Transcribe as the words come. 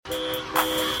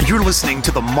You're listening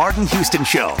to The Martin Houston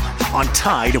Show on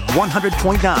Tide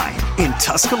 100.9 in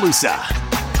Tuscaloosa.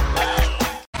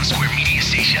 Square Media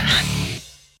Station.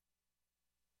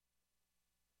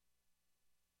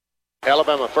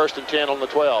 Alabama 1st and 10 on the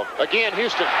 12. Again,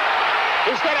 Houston.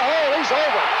 He's got a hole. He's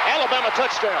over. Alabama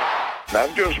touchdown.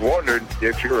 I'm just wondering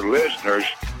if your listeners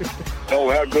know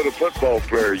how good a football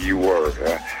player you were.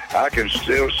 I can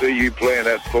still see you playing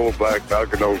that fullback,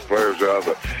 knocking those players out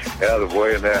of the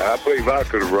way. And I believe I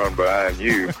could have run behind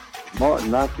you.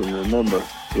 Martin, I can remember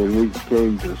when we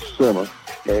came to summer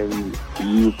and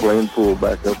you were playing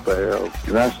fullback up there,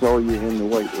 and I saw you in the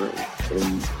weight room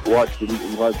and watched you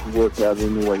work out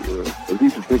in the weight room. And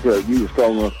you were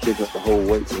strong enough to pick up the whole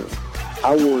weight room.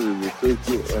 I wanted to recruit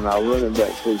you, and our running back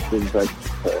coach didn't take the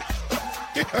test.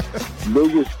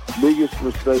 Biggest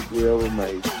mistake we ever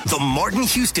made. The Martin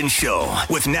Houston Show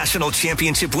with national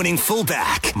championship winning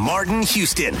fullback Martin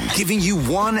Houston, giving you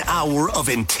 1 hour of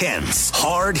intense,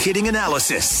 hard-hitting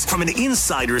analysis from an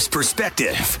insider's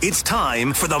perspective. It's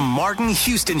time for the Martin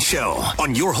Houston Show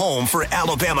on your home for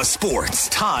Alabama sports,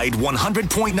 Tide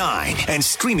 100.9, and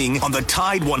streaming on the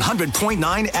Tide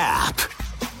 100.9 app.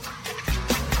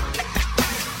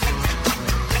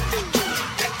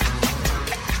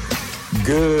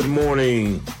 Good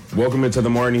morning. Welcome into the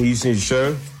Martin Houston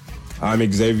Show. I'm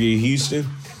Xavier Houston,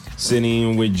 sitting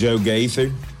in with Joe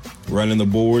Gaither, running the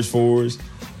boards for us.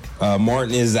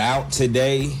 Martin is out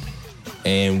today,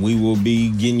 and we will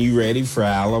be getting you ready for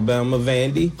Alabama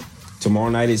Vandy tomorrow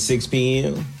night at 6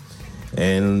 p.m.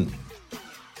 And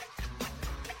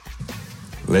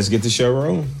let's get the show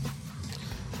rolling.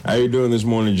 How you doing this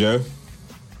morning, Joe?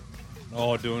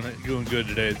 Oh, doing good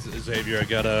today, Xavier.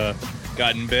 I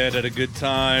got in bed at a good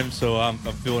time, so I'm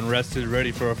feeling rested,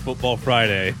 ready for a football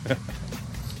Friday.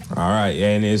 All right,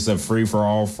 and it's a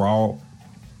free-for-all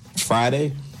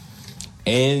Friday.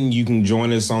 And you can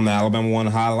join us on the Alabama One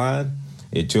hotline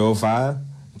at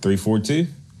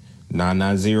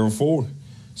 205-342-9904.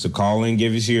 So call in,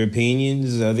 give us your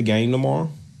opinions of the game tomorrow.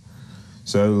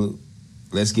 So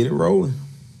let's get it rolling.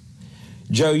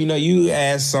 Joe, you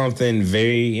asked something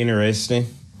very interesting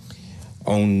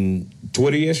on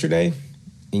Twitter yesterday,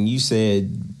 and you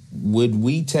said, would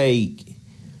we take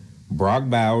Brock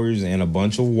Bowers and a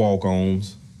bunch of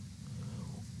walk-ons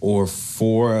or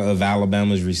 4 of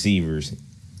Alabama's receivers,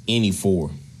 any 4?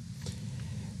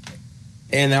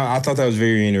 And I thought that was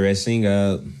very interesting.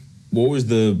 What was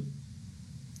the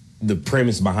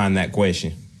premise behind that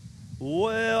question?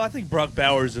 Well, I think Brock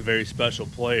Bowers is a very special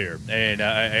player, and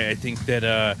I think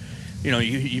that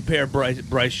you pair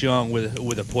Bryce Young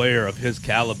with a player of his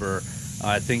caliber.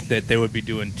 I think that they would be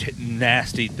doing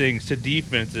nasty things to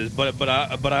defenses. But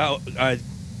I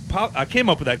came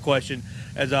up with that question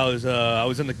as I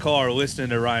was in the car listening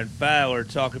to Ryan Fowler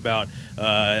talk about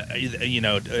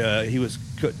he was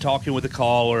talking with the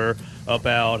caller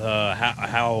about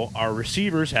how our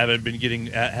receivers haven't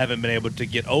been able to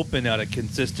get open at a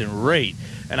consistent rate,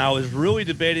 and I was really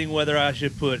debating whether I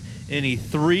should put any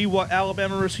 3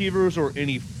 Alabama receivers or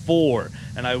any 4,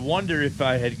 and I wonder if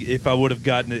I would have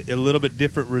gotten a little bit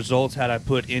different results had I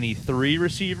put any 3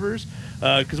 receivers,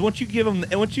 because once you give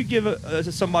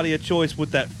somebody a choice with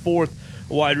that 4th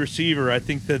wide receiver, I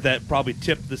think that probably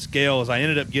tipped the scales. I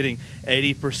ended up getting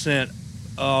 80%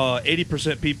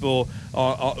 people,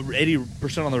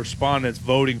 80% on the respondents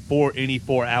voting for any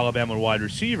 4 Alabama wide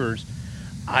receivers.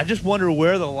 I just wonder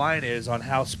where the line is on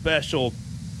how special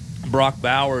Brock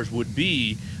Bowers would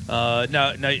be.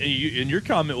 Now, your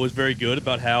comment was very good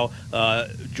about how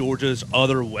Georgia's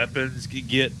other weapons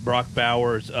get Brock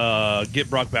Bowers good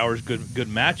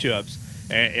matchups.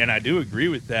 And I do agree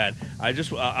with that.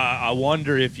 I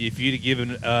wonder if you'd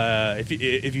given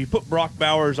if you put Brock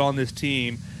Bowers on this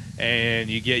team and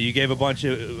you gave a bunch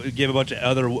of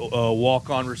other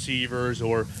walk-on receivers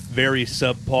or very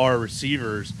subpar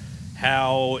receivers,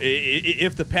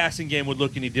 if the passing game would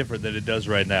look any different than it does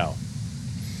right now.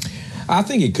 I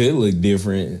think it could look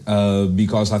different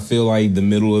because I feel like the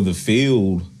middle of the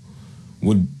field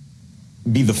would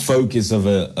be the focus of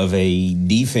a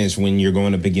defense when you're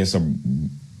going up against a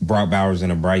Brock Bowers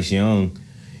and a Bryce Young.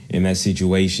 In that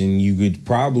situation, you could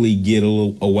probably get a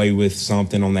little away with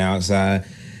something on the outside.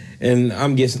 And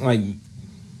I'm guessing, like,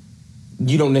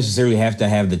 you don't necessarily have to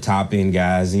have the top-end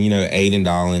guys. And, Aiden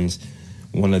Dollins,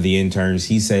 one of the interns,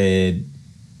 he said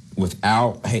what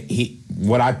I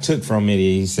took from it,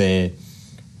 he said,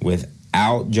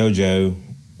 without JoJo,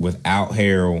 without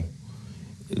Harrell,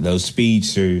 those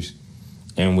speedsters,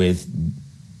 and with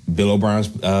Bill O'Brien's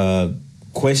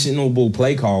questionable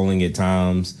play calling at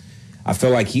times, I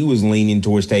felt like he was leaning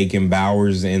towards taking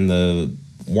Bowers and the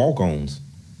walk-ons.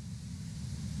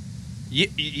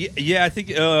 Yeah, I think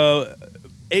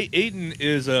Aiden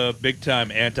is a big-time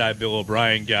anti-Bill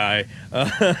O'Brien guy.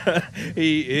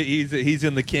 He's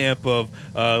in the camp of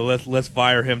let's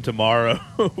fire him tomorrow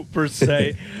per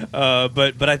se.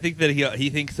 But I think that he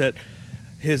thinks that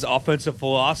his offensive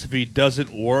philosophy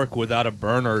doesn't work without a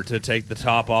burner to take the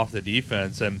top off the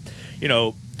defense. And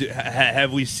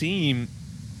have we seen?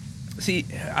 See,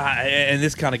 and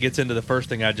this kind of gets into the first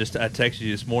thing I texted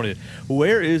you this morning.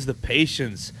 Where is the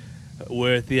patience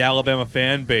with the Alabama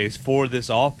fan base for this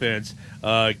offense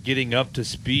getting up to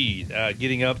speed,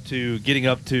 getting up to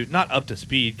not up to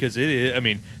speed, because it is, I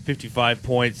mean, 55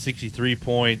 points, 63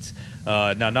 points.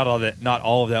 Now, not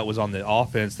all of that was on the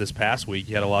offense this past week.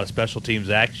 You had a lot of special teams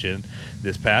action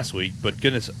this past week, but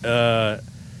goodness,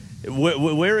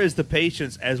 where is the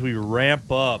patience as we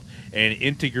ramp up and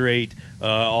integrate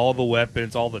all the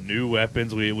weapons, all the new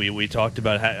weapons? We talked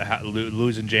about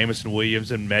losing Jamison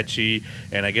Williams and Mechie,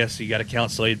 and I guess you got to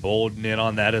count Slade Bolden in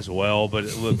on that as well. But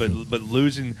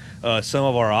losing some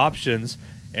of our options,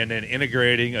 and then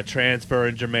integrating a transfer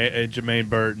in Jermaine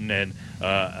Burton, and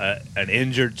an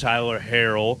injured Tyler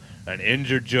Harrell, an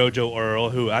injured JoJo Earl,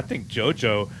 who I think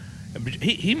JoJo,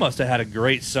 he must have had a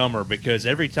great summer, because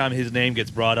every time his name gets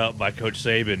brought up by Coach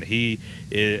Saban,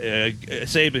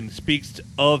 Saban speaks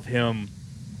of him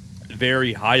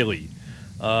very highly.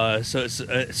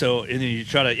 So and then you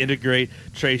try to integrate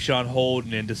Trayshawn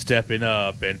Holden into stepping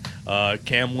up, and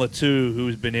Cam Latu,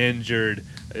 who's been injured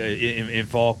in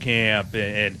fall camp,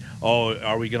 and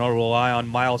are we going to rely on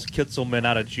Miles Kitzelman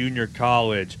out of junior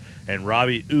college, and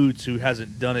Robbie Oots, who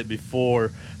hasn't done it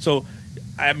before? So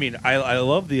I mean, I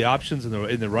love the options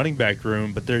in the running back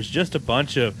room, but there's just a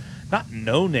bunch of, not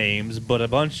no names, but a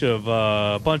bunch of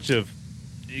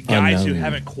guys who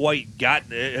haven't quite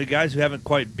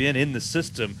been in the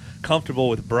system, comfortable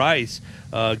with Bryce,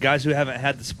 guys who haven't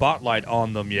had the spotlight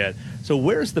on them yet. So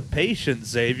where's the patience,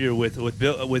 Xavier, with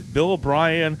Bill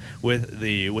O'Brien, with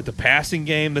the passing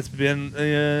game that's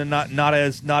been not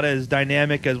as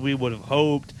dynamic as we would have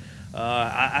hoped?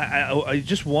 I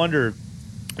just wonder.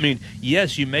 I mean,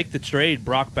 yes, you make the trade,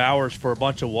 Brock Bowers, for a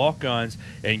bunch of walk-ons,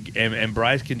 and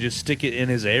Bryce can just stick it in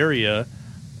his area.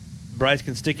 Bryce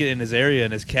can stick it in his area,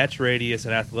 and his catch radius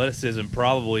and athleticism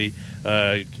probably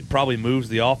moves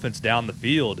the offense down the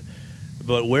field.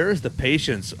 But where is the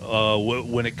patience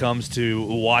when it comes to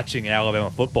watching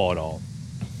Alabama football at all?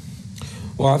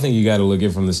 Well, I think you got to look at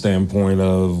it from the standpoint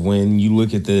of, when you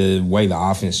look at the way the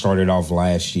offense started off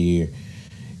last year,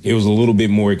 it was a little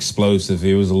bit more explosive.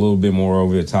 It was a little bit more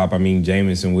over the top. I mean,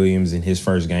 Jamison Williams in his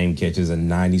first game catches a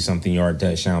 90-something yard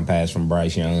touchdown pass from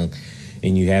Bryce Young.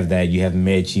 And you have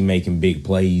Mechie making big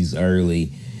plays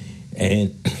early.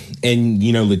 And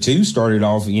Latu started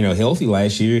off, healthy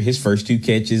last year. His first two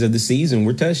catches of the season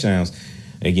were touchdowns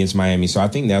against Miami. So I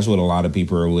think that's what a lot of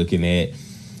people are looking at,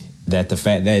 that the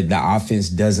fact that the offense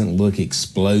doesn't look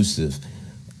explosive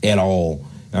at all.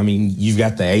 I mean, you've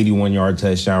got the 81-yard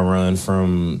touchdown run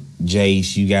from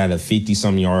Jace. You got a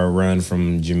 50-some-yard run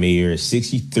from Jameer, a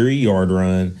 63-yard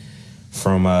run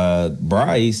from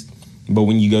Bryce. But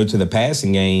when you go to the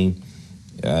passing game,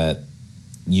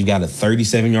 you got a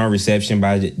 37-yard reception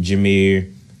by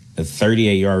Jameer, a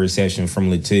 38-yard reception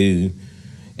from Latu,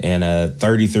 and a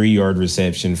 33-yard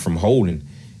reception from Holden.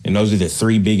 And those are the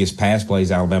three biggest pass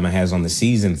plays Alabama has on the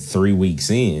season 3 weeks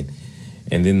in.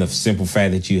 And then the simple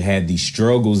fact that you had these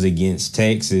struggles against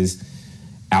Texas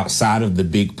outside of the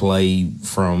big play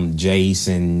from Jace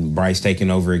and Bryce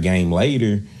taking over a game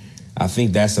later, I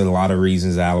think that's a lot of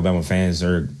reasons Alabama fans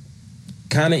are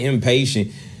kind of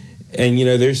impatient. And,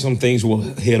 there's some things we'll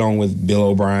hit on with Bill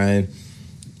O'Brien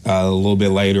a little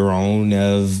bit later on,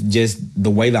 of just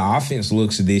the way the offense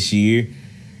looks this year,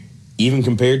 even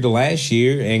compared to last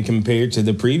year and compared to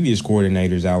the previous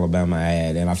coordinators Alabama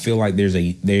had. And I feel like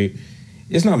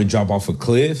it's not a drop off a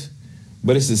cliff,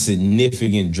 but it's a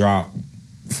significant drop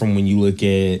from when you look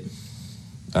at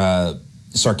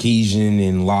Sarkisian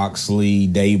and Loxley,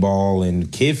 Dayball,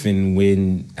 and Kiffin,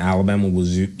 when Alabama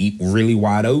was really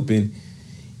wide open,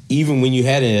 even when you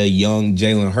had a young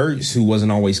Jalen Hurts who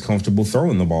wasn't always comfortable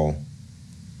throwing the ball.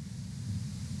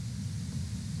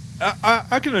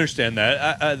 I can understand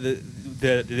that.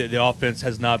 The offense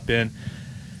has not been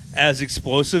as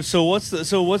explosive. So what's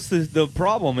the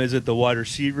problem? Is it the wide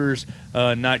receivers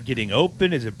not getting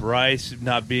open? Is it Bryce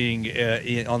not being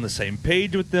on the same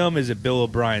page with them? Is it Bill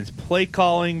O'Brien's play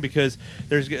calling? Because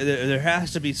there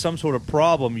has to be some sort of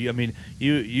problem. You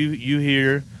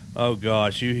hear, oh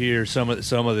gosh, you hear some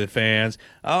of the fans,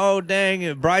 oh dang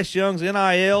it, Bryce Young's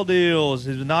NIL deals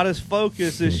is not his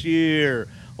focus this year.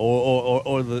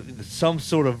 or some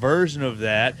sort of version of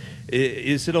that.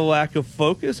 Is it a lack of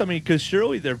focus? I mean, because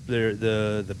surely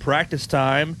the practice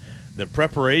time, the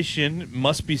preparation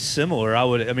must be similar. I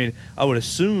would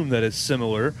assume that it's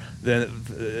similar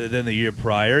than the year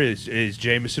prior. Is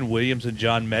Jameson Williams and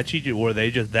John Mechie, were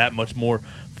they just that much more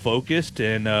focused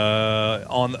and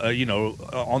on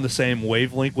the same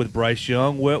wavelength with Bryce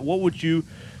Young? What would you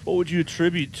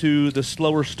attribute to the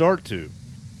slower start to?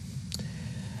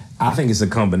 I think it's a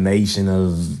combination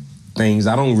of things.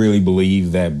 I don't really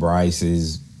believe that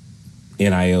Bryce's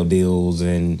NIL deals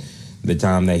and the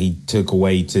time that he took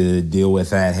away to deal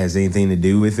with that has anything to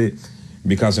do with it.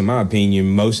 Because in my opinion,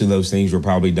 most of those things were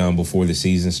probably done before the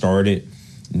season started,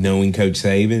 knowing Coach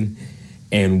Saban,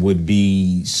 and would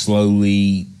be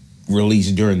slowly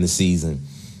released during the season.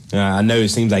 I know it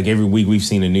seems like every week we've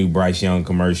seen a new Bryce Young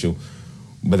commercial,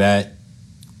 but that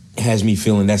has me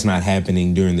feeling that's not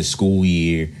happening during the school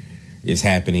year. It's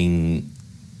happening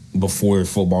before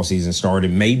football season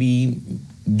started, maybe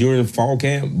during the fall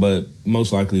camp, but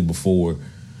most likely before.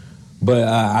 But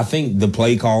I think the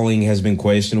play calling has been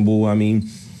questionable. I mean,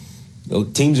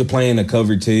 teams are playing a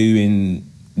cover two, and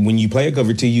when you play a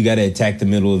cover two, you got to attack the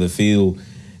middle of the field,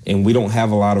 and we don't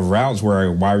have a lot of routes where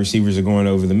our wide receivers are going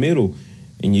over the middle.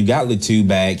 And you got Latu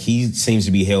back. He seems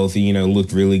to be healthy,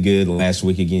 looked really good last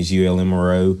week against ULM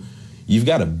Monroe. You've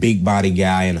got a big body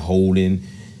guy in Holden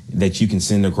that you can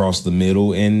send across the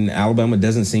middle, and Alabama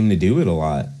doesn't seem to do it a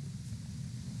lot.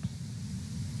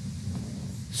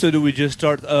 So do we just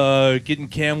start getting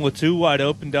Cam Latu wide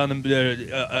open down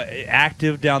the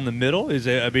active down the middle? Is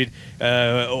it? I mean,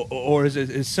 or is it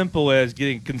as simple as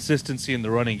getting consistency in the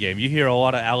running game? You hear a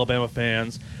lot of Alabama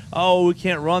fans, "Oh, we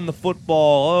can't run the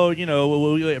football. Oh,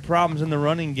 we have problems in the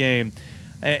running game."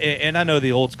 And I know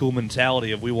the old school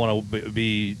mentality of we want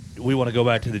to go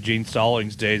back to the Gene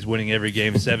Stallings days, winning every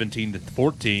game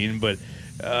 17-14. But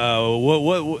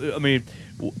I mean,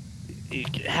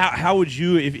 how would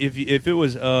you, if it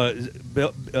was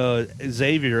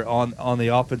Xavier on the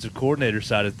offensive coordinator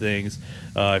side of things,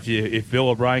 if Bill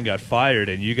O'Brien got fired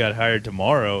and you got hired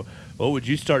tomorrow, what would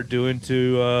you start doing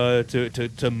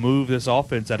to move this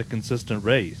offense at a consistent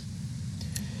rate?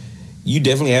 You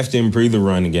definitely have to improve the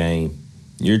run game.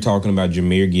 You're talking about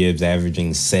Jahmyr Gibbs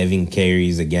averaging 7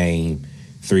 carries a game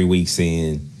 3 weeks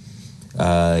in.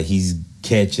 He's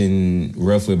catching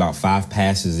roughly about 5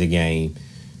 passes a game.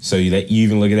 So you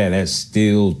even look at that, that's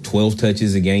still 12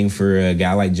 touches a game for a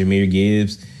guy like Jahmyr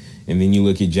Gibbs. And then you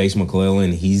look at Jace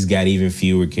McClellan, he's got even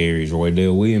fewer carries.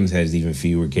 Roydell Williams has even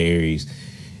fewer carries.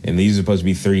 And these are supposed to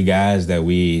be 3 guys that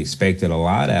we expected a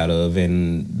lot out of.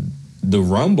 And the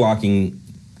run blocking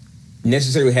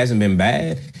necessarily hasn't been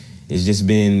bad. It's just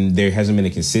there hasn't been a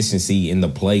consistency in the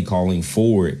play calling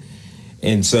for it.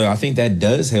 And so I think that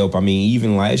does help. I mean,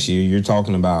 even last year, you're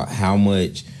talking about how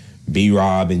much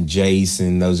B-Rob and Jace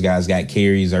and those guys got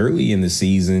carries early in the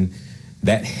season.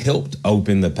 That helped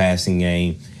open the passing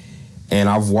game. And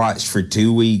I've watched for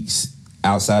 2 weeks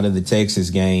outside of the Texas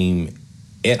game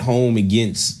at home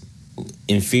against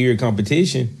inferior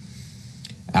competition.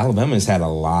 Alabama's had a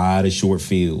lot of short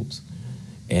fields.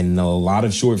 And a lot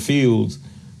of short fields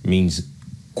means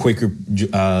quicker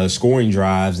scoring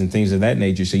drives and things of that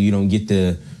nature, so you don't get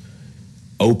to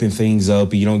open things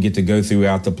up, you don't get to go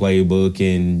throughout the playbook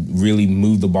and really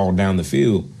move the ball down the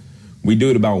field. We do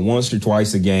it about once or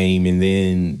twice a game, and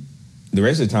then the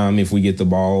rest of the time, if we get the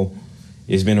ball,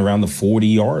 it's been around the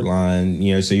 40-yard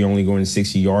line, so you're only going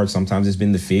 60 yards. Sometimes it's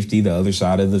been the 50, the other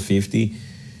side of the 50.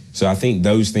 So I think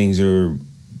those things are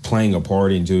playing a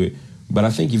part into it. But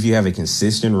I think if you have a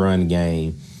consistent run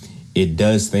game, it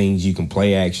does things. You can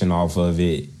play action off of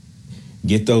it,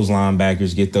 get those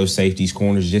linebackers, get those safeties,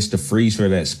 corners, just to freeze for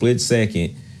that split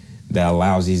second that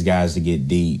allows these guys to get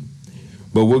deep.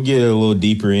 But we'll get a little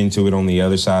deeper into it on the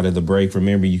other side of the break.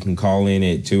 Remember, you can call in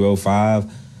at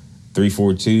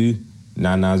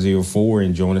 205-342-9904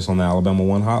 and join us on the Alabama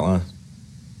One hotline.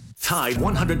 Tide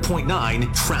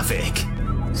 100.9 traffic.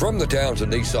 From the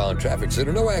Townsend Nissan Traffic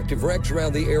Center, no active wrecks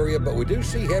around the area, but we do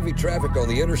see heavy traffic on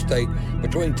the interstate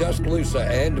between Tuscaloosa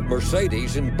and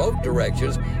Mercedes in both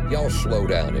directions. Y'all slow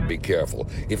down and be careful.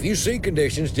 If you see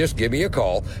conditions, just give me a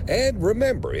call. And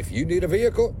remember, if you need a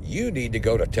vehicle, you need to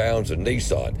go to Townsend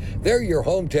Nissan. They're your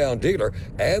hometown dealer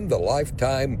and the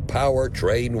lifetime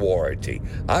powertrain warranty.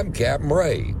 I'm Captain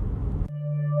Ray.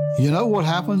 You know what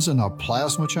happens in a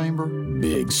plasma chamber?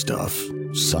 Big stuff.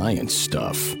 Science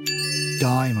stuff.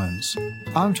 Diamonds.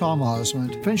 I'm Tom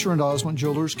Osmond. Fincher & Osmond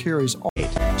Jewelers carries all.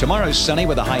 Tomorrow's sunny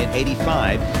with a high at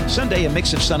 85. Sunday, a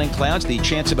mix of sun and clouds, the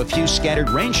chance of a few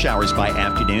scattered rain showers by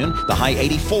afternoon, the high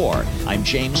 84. I'm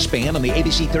James Spann on the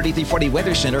ABC 3340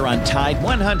 Weather Center on Tide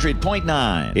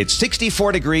 100.9. It's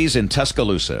 64 degrees in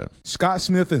Tuscaloosa. Scott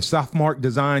Smith and Softmark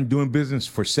Design, doing business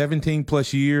for 17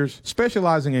 plus years,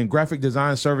 specializing in graphic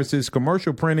design services,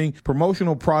 commercial printing,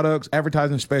 promotional products,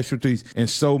 advertising specialties, and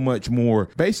so much more.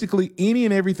 Basically, any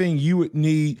and everything you would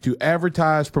need to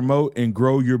advertise, promote, and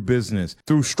grow your business.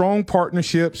 Through strong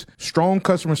partnerships, strong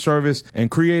customer service,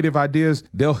 and creative ideas,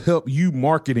 they'll help you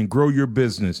market and grow your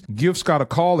business. Give Scott a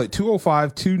call at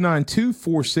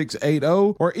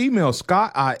 205-292-4680 or email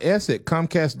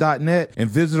scottis@comcast.net and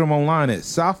visit him online at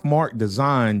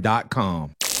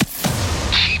softmarkdesign.com.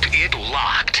 Keep it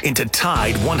locked into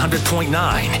Tide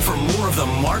 100.9 for more of the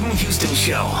Martin Houston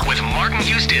Show with Martin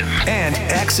Houston and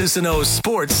X's and O's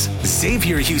Sports,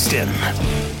 Xavier Houston.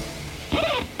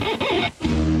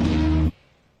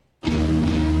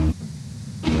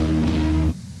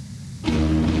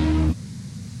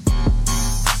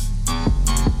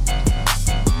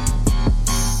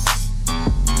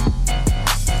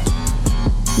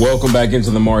 Welcome back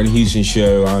into the Martin Houston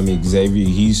Show. I'm Xavier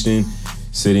Houston,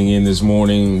 sitting in this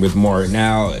morning with Martin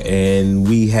now, and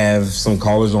we have some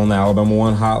callers on the Alabama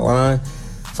One hotline.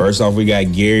 First off, we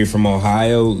got Gary from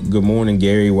Ohio. Good morning,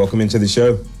 Gary. Welcome into the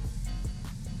show.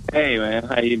 Hey, man.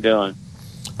 How you doing?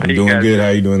 I'm doing good. How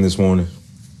you doing this morning?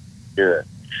 Good.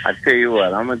 I tell you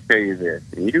what, I'm going to tell you this.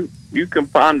 You can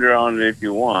ponder on it if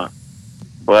you want,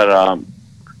 but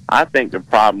I think the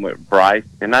problem with Bryce,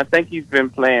 and I think he's been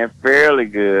playing fairly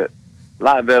good, a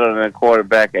lot better than a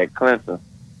quarterback at Clemson,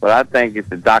 but I think it's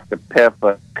the Dr.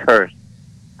 Pepper curse.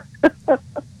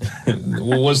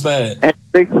 What's that?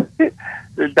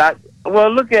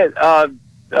 Well, look at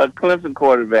Clemson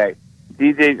quarterback,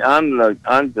 DJ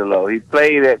Angelo. He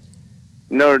played at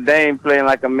Notre Dame playing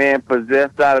like a man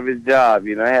possessed out of his job.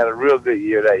 You know, he had a real good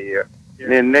year that year. Yeah.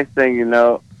 And then next thing you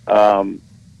know,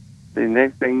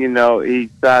 he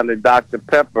signed a Dr.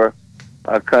 Pepper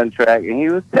contract, and he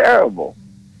was terrible.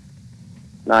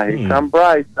 Now, here come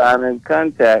Bryce signing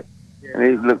contact, and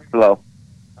he looks slow.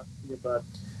 All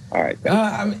right.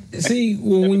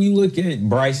 When you look at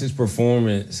Bryce's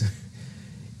performance,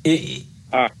 it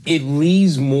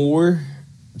leaves more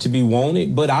to be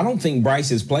wanted, but I don't think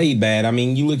Bryce has played bad. I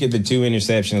mean, you look at the 2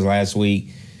 interceptions last week,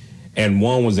 and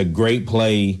one was a great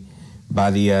play by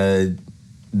the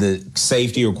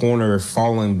safety or corner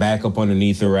falling back up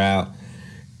underneath the route.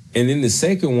 And then the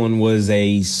second one was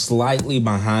a slightly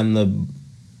behind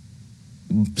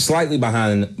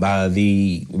by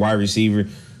the wide receiver,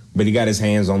 but he got his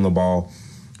hands on the ball.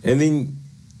 And then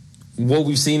what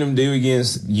we've seen him do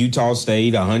against Utah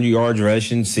State, 100 yards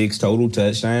rushing, 6 total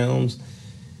touchdowns.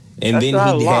 And then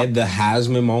he had the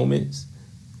Heisman moments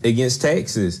against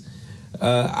Texas.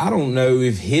 I don't know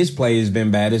if his play has been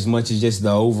bad as much as just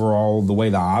the way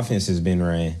the offense has been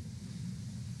ran.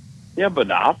 Yeah, but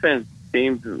the offense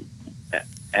seems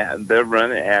they're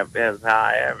running as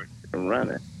high average and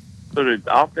running. So the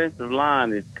offensive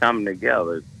line is coming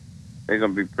together. They're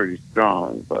going to be pretty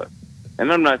strong.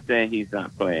 And I'm not saying he's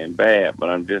not playing bad, but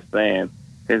I'm just saying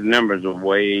his numbers are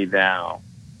way down.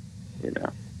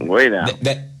 Way down.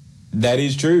 That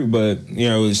is true, but,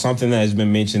 something that has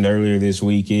been mentioned earlier this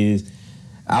week is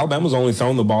Alabama's only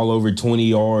thrown the ball over 20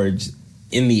 yards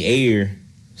in the air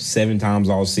 7 times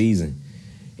all season.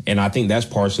 And I think that's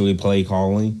partially play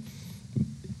calling.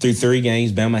 Through 3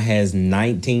 games, Bama has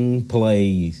 19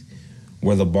 plays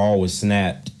where the ball was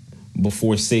snapped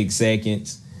before 6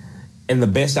 seconds. And the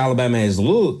best Alabama has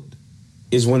looked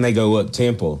is when they go up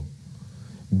tempo.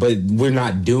 But we're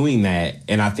not doing that.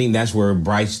 And I think that's where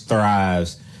Bryce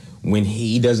thrives, when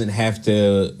he doesn't have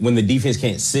to, when the defense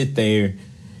can't sit there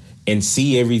and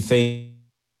see everything.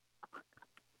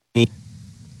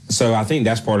 So I think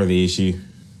that's part of the issue.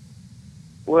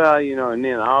 Well, and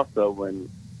then also when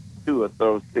Tua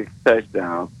throws 6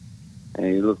 touchdowns and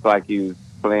he looks like he was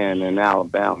playing in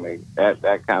Alabama, that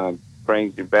kind of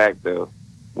brings you back to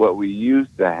what we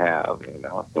used to have,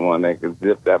 someone that could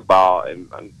zip that ball. And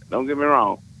don't get me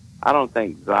wrong, I don't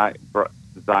think Bryce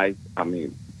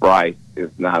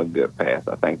is not a good pass.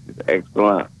 I think he's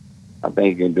excellent. I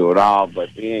think he can do it all, but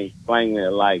he ain't playing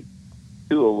it like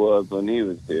Tua was when he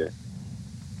was here.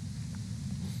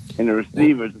 And the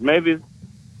receivers, maybe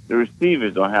the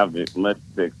receivers don't have much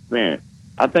experience.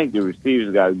 I think the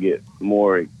receivers got to get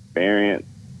more experience,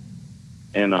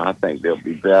 and I think they'll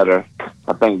be better.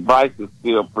 I think Bryce is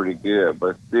still pretty good,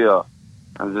 but still,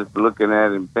 I'm just looking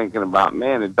at him thinking about,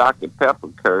 man, the Dr. Pepper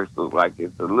curse looks like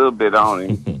it's a little bit on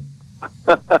him.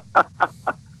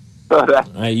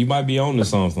 Hey, you might be on to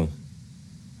something.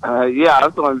 Yeah,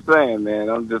 that's what I'm saying, man.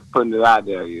 I'm just putting it out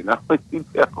there, you know. You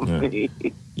tell me.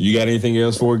 You got anything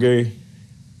else for it, Gary?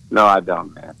 No, I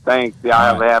don't, man. Thanks. Y'all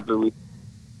have a happy week.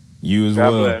 You as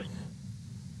God well.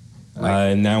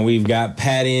 bless. Now we've got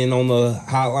Pat in on the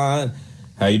hotline.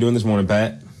 How you doing this morning,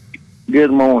 Pat?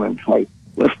 Good morning. Hey,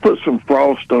 let's put some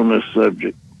frost on this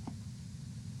subject.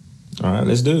 All right,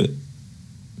 let's do it.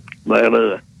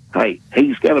 That hey,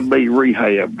 he's got to be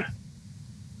rehabbed,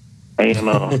 and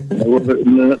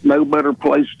no better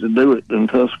place to do it than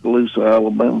Tuscaloosa,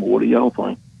 Alabama. What do y'all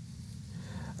think?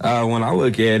 When I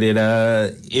look at it,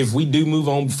 if we do move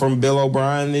on from Bill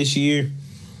O'Brien this year,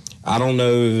 I don't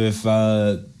know if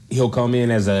he'll come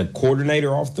in as a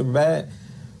coordinator off the bat,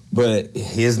 but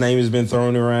his name has been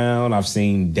thrown around. I've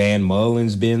seen Dan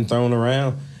Mullins been thrown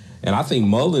around, and I think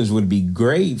Mullins would be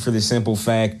great for the simple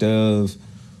fact of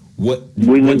what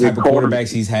type of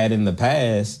quarterbacks he's had in the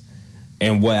past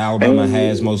and what Alabama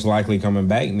has most likely coming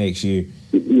back next year.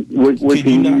 We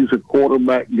can use a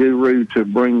quarterback guru to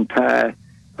bring Ty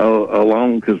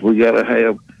along because we got to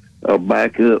have a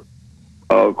backup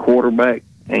quarterback.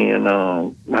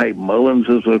 And, hey, Mullins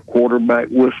is a quarterback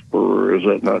whisperer. Is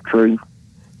that not true?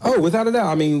 Oh, without a doubt.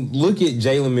 I mean, look at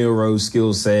Jalen Milroe's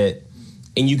skill set,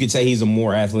 and you could say he's a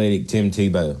more athletic Tim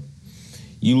Tebow.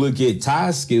 You look at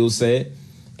Ty's skill set,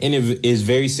 and it is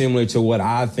very similar to what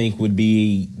I think would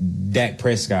be Dak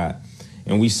Prescott.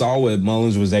 And we saw what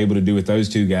Mullins was able to do with those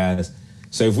two guys.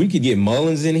 So if we could get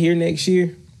Mullins in here next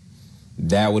year,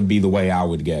 that would be the way I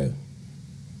would go.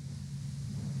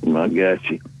 I got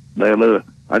you. Now,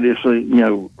 I just say,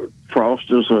 Frost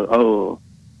is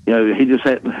he just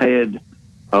hadn't had,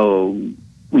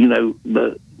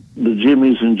 the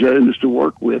Jimmies and Joes to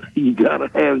work with. You got to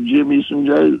have Jimmies and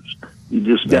Joes. You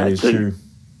just got to. True.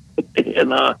 And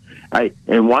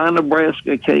why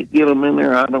Nebraska can't get them in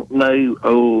there, I don't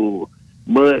know.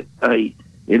 But hey,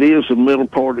 it is the middle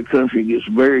part of the country. It gets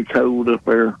very cold up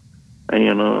there,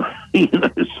 and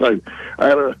So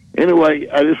anyway,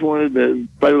 I just wanted to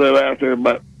throw that out there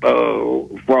about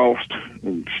Frost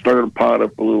and stir the pot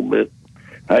up a little bit.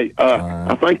 Hey,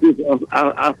 I think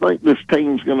this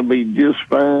team's going to be just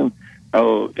fine,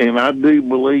 and I do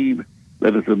believe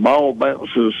that if the ball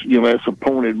bounces, it's a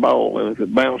pointed ball, and if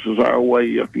it bounces our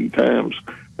way a few times,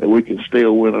 that we can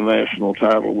still win a national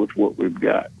title with what we've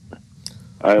got.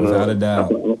 Without a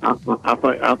doubt.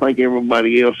 I think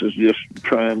everybody else is just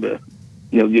trying to,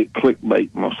 get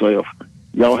clickbait myself.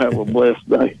 Y'all have a blessed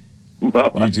day.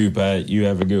 Bye. You too, Pat. You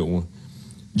have a good one.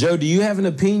 Joe, do you have an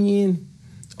opinion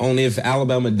on if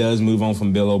Alabama does move on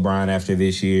from Bill O'Brien after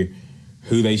this year,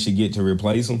 who they should get to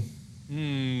replace him?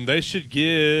 They should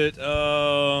get,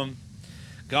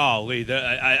 golly,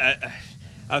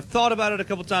 I've thought about it a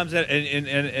couple times,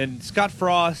 and Scott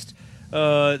Frost.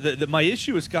 My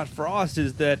issue with Scott Frost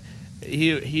is that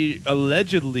he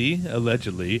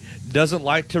allegedly doesn't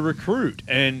like to recruit,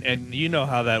 and you know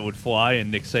how that would fly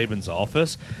in Nick Saban's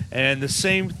office. And the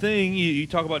same thing, you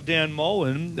talk about Dan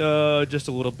Mullen just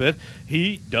a little bit.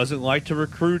 He doesn't like to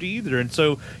recruit either, and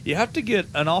so you have to get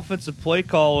an offensive play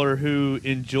caller who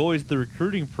enjoys the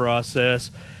recruiting process.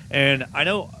 And I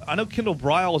know Kendall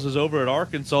Briles is over at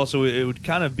Arkansas, so it would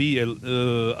kind of be a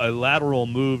lateral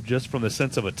move just from the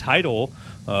sense of a title,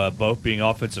 both being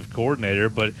offensive coordinator.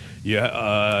 But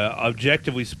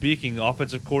objectively speaking,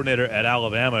 offensive coordinator at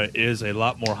Alabama is a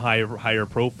lot more higher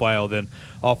profile than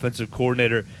offensive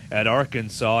coordinator at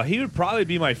Arkansas. He would probably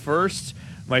be my first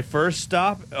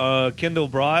stop. Kendall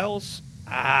Briles.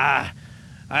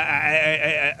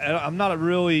 I'm not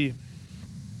really.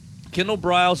 Kendall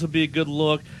Briles would be a good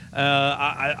look.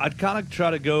 I'd kind of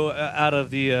try to go out of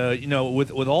the with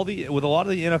a lot of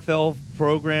the NFL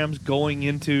programs going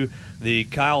into the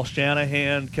Kyle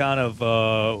Shanahan kind of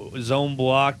zone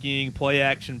blocking, play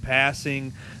action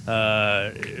passing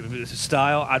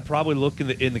style. I'd probably look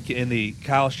in the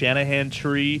Kyle Shanahan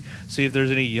tree, see if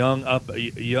there's any young up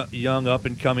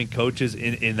and coming coaches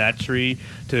in that tree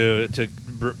to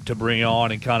bring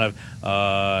on and kind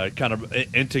of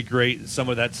integrate some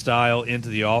of that style into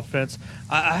the offense.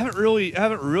 I haven't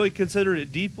really considered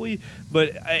it deeply,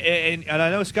 but and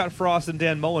I know Scott Frost and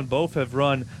Dan Mullen both have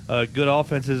run good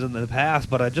offenses in the past,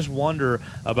 but I just wonder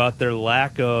about their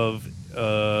lack of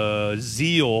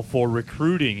zeal for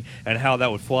recruiting and how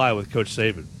that would fly with Coach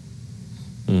Saban.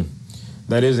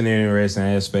 That is an interesting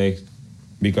aspect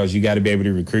because you got to be able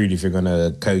to recruit if you're going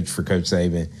to coach for Coach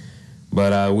Saban.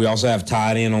 But we also have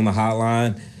Todd in on the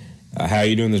hotline. How are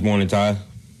you doing this morning, Todd?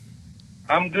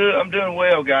 I'm good. I'm doing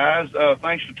well, guys.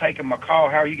 Thanks for taking my call.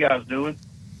 How are you guys doing?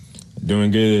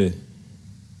 Doing good.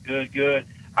 Good.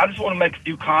 I just want to make a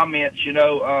few comments.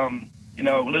 Listening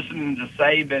to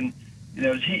Saban,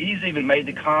 he's even made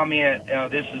the comment,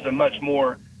 this is a much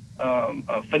more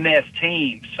finesse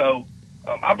team. So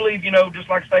I believe, just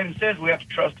like Saban says, we have to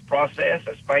trust the process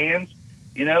as fans.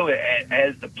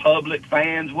 As the public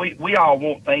fans, we all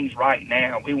want things right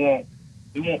now. We want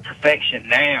perfection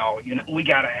now. We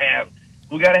gotta have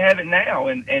it now.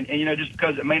 And just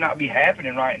because it may not be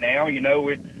happening right now,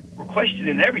 we're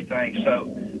questioning everything. So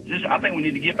I think we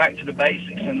need to get back to the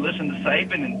basics and listen to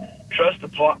Saban and trust the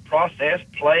process.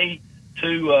 Play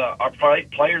to our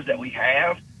players that we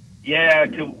have. Yeah,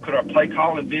 could our play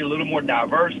calling be a little more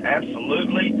diverse?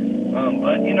 Absolutely.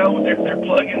 But they're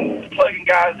plugging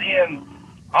guys in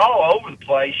all over the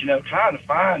place. Trying to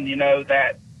find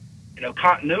that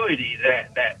continuity,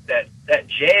 that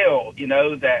gel.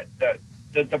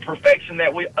 The perfection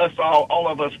that all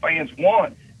of us fans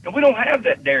want. And we don't have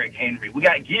that Derrick Henry. We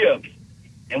got Gibbs,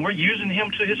 and we're using him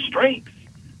to his strengths.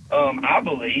 I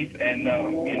believe, and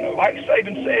like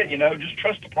Saban said, just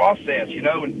trust the process,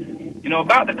 and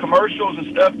about the commercials and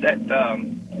stuff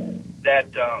that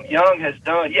Young has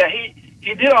done. Yeah, he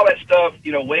did all that stuff,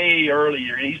 way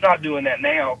earlier, and he's not doing that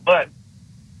now. But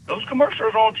those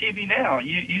commercials are on TV now.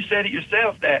 You said it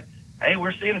yourself that, hey,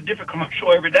 we're seeing a different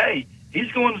commercial every day. He's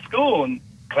going to school, and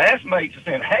classmates are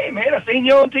saying, hey, man, I seen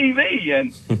you on TV,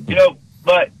 and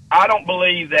but I don't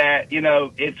believe that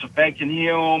it's affecting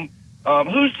him.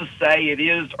 Who's to say it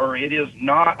is or it is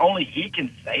not? Only he can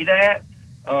say that.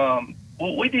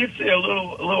 Well, we did see a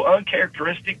little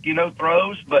uncharacteristic,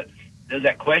 throws, but does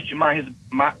that question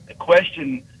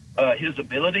his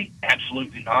ability?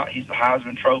 Absolutely not. He's the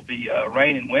Heisman Trophy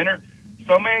reigning winner.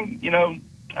 So, man,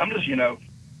 I'm just, I'm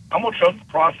gonna trust the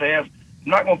process. I'm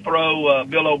not gonna throw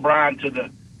Bill O'Brien to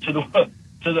the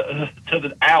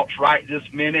ouch right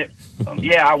this minute.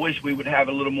 Yeah, I wish we would have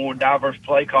a little more diverse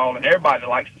play calling. Everybody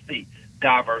likes to see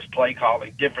diverse play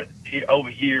calling, different here,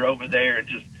 over there, and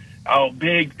just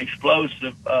big,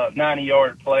 explosive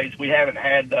 90-yard plays. We haven't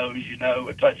had those,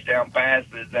 touchdown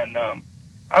passes. And I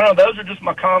don't know, those are just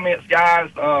my comments, guys.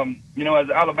 As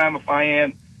an Alabama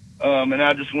fan, and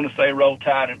I just want to say Roll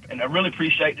Tide, and I really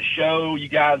appreciate the show. You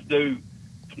guys do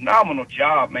a phenomenal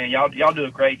job, man. Y'all do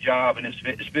a great job, and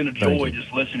it's been a joy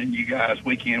just listening to you guys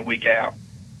week in, week out.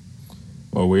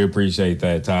 Well, we appreciate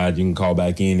that, Todd. You can call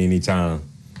back in anytime.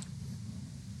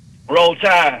 Roll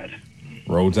Tide.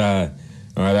 Roll Tide.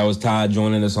 All right, that was Todd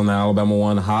joining us on the Alabama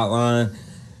One hotline.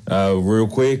 Real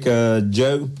quick,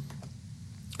 Joe,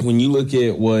 when you look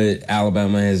at what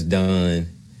Alabama has done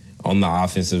on the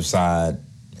offensive side,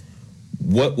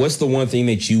 what's the one thing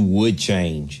that you would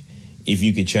change if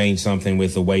you could change something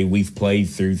with the way we've played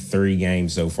through 3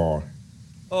 games so far?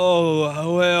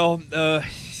 Oh, well,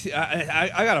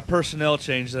 I got a personnel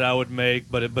change that I would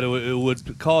make, but it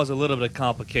would cause a little bit of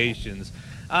complications.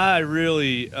 I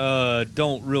really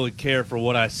don't really care for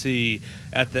what I see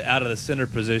out of the center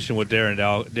position with Darian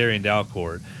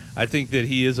Dalcourt. I think that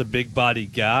he is a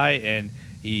big-bodied guy, and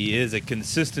he is a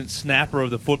consistent snapper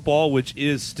of the football, which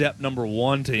is step number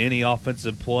 1 to any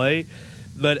offensive play.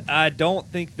 But I don't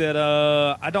think that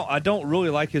I don't really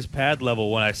like his pad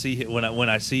level when I see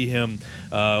him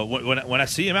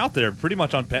out there pretty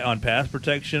much on pass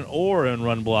protection or in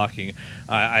run blocking.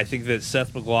 I think that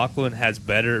Seth McLaughlin has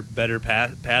better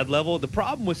pad level. The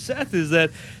problem with Seth is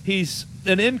that he's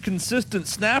an inconsistent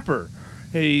snapper.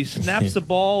 He snaps the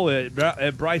ball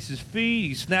at Bryce's feet.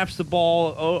 He snaps the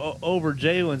ball over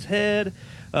Jalen's head.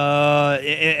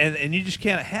 And you just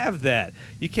can't have that.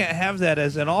 You can't have that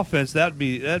as an offense. That'd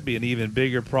be an even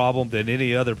bigger problem than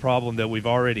any other problem that we've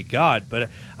already got. But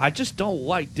I just don't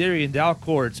like Darian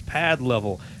Dalcourt's pad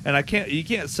level, and you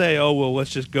can't say, oh well,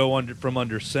 let's just go from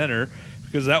under center,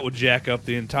 because that would jack up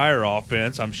the entire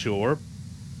offense, I'm sure.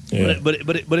 Yeah.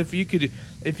 But if you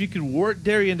could work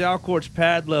Darian Dalcourt's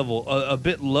pad level a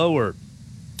bit lower,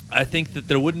 I think that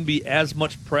there wouldn't be as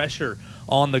much pressure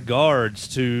on the guards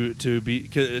to be,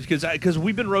 because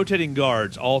we've been rotating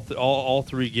guards all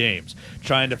 3 games,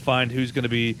 trying to find who's going to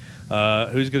be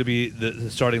the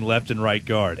starting left and right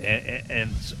guard.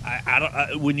 And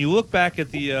when you look back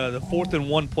at the 4th and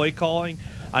 1 play calling,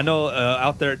 I know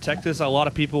out there at Texas, a lot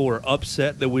of people were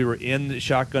upset that we were in the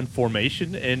shotgun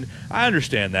formation, and I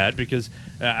understand that because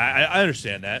I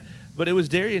understand that. But it was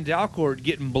Darian Dalcourt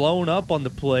getting blown up on the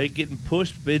play, getting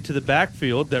pushed into the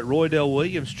backfield, that Roydell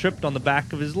Williams tripped on the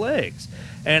back of his legs.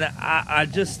 And I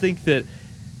just think that,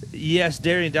 yes,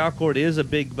 Darian Dalcourt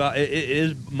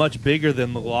is much bigger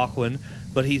than McLaughlin,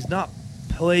 but he's not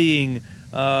playing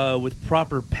with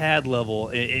proper pad level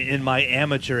in my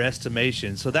amateur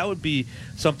estimation. So that would be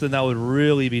something that I would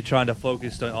really be trying to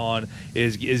focus on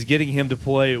is getting him to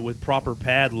play with proper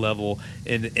pad level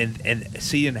and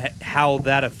seeing how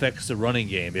that affects the running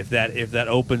game. If that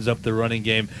opens up the running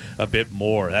game a bit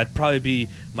more, that'd probably be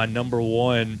my number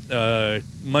one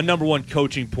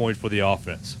coaching point for the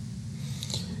offense.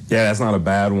 Yeah, that's not a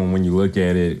bad one when you look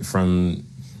at it from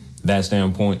that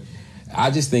standpoint. I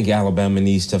just think Alabama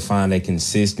needs to find a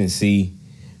consistency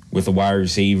with the wide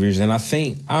receivers. And I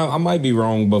think, I might be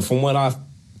wrong, but from what I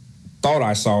thought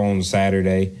I saw on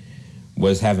Saturday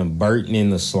was having Burton in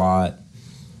the slot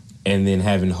and then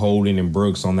having Holden and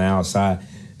Brooks on the outside.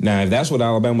 Now, if that's what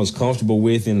Alabama's comfortable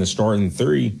with in the starting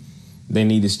three, they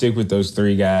need to stick with those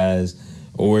three guys.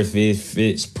 Or if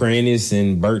it's Prentice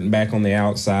and Burton back on the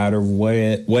outside or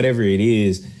whatever it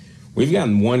is, we've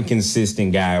gotten one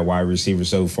consistent guy, wide receiver,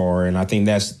 so far, and I think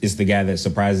it's the guy that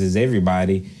surprises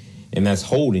everybody, and that's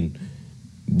Holden.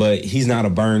 But he's not a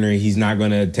burner. He's not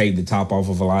going to take the top off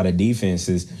of a lot of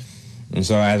defenses. And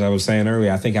so, as I was saying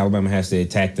earlier, I think Alabama has to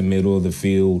attack the middle of the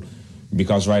field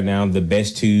because right now the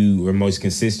best two or most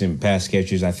consistent pass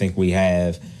catchers I think we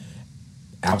have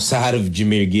outside of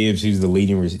Jahmyr Gibbs, who's the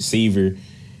leading receiver,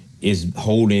 is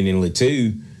Holden and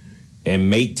Latu, and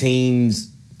make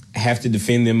teams have to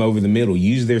defend them over the middle,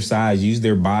 use their size, use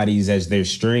their bodies as their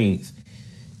strength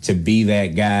to be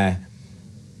that guy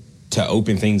to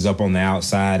open things up on the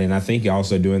outside. And I think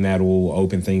also doing that will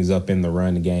open things up in the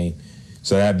run game.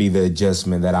 So that'd be the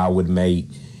adjustment that I would make.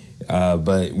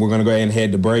 But we're going to go ahead and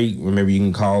head to break. Remember, you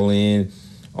can call in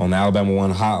on the Alabama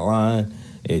One hotline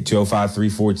at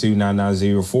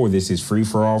 205-342-9904. This is Free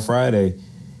for All Friday.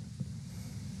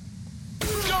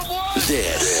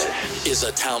 This is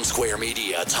a Town Square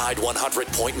Media Tide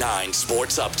 100.9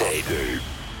 Sports Update.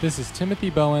 This is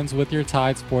Timothy Bowens with your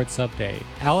Tide Sports Update.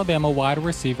 Alabama wide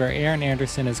receiver Aaron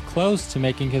Anderson is close to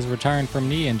making his return from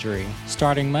knee injury.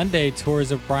 Starting Monday,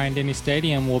 tours of Bryant-Denny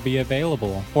Stadium will be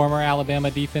available. Former Alabama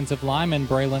defensive lineman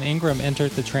Braylon Ingram entered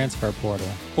the transfer portal.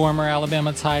 Former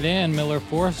Alabama tight end Miller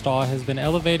Forrestall has been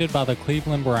elevated by the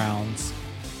Cleveland Browns.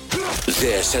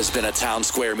 This has been a Town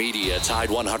Square Media Tide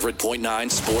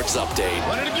 100.9 Sports Update.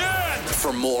 Run it again!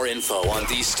 For more info on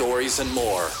these stories and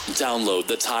more, download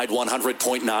the Tide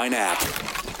 100.9 app.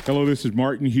 Hello, this is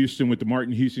Martin Houston with the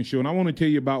Martin Houston Show, and I want to tell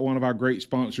you about one of our great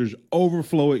sponsors,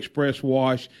 Overflow Express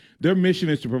Wash. Their mission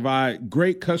is to provide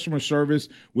great customer service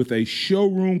with a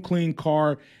showroom clean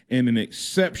car and an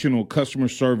exceptional customer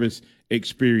service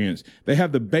experience. They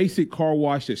have the basic car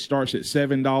wash that starts at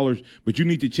 $7, but you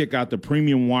need to check out the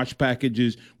premium wash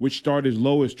packages, which start as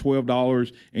low as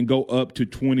 $12 and go up to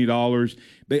 $20.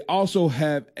 They also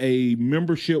have a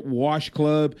membership wash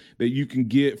club that you can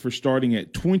get for starting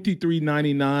at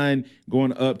 $23.99,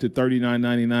 going up to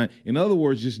 $39.99. In other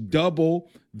words, just double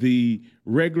the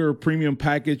regular premium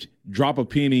package, drop a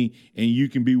penny, and you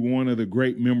can be one of the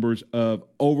great members of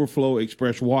Overflow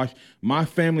Express Wash. My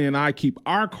family and I keep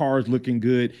our cars looking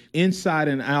good inside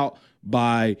and out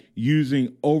by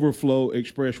using Overflow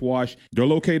Express Wash. They're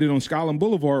located on Skyland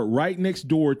Boulevard right next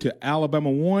door to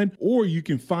Alabama One, or you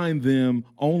can find them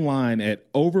online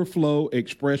at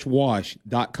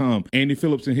overflowexpresswash.com. Andy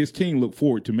Phillips and his team look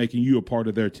forward to making you a part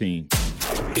of their team.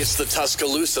 It's the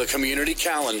Tuscaloosa Community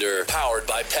Calendar, powered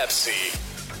by Pepsi.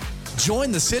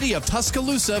 Join the city of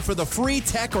Tuscaloosa for the free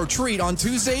Tech or Treat on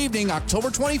Tuesday evening, October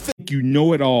 25th. You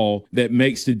know it all that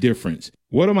makes the difference.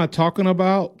 What am I talking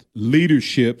about?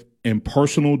 Leadership and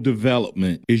personal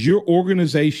development. Is your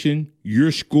organization,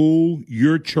 your school,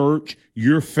 your church,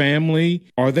 your family,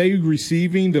 are they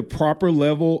receiving the proper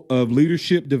level of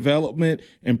leadership development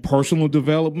and personal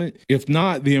development? If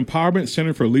not, the Empowerment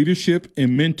Center for Leadership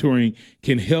and Mentoring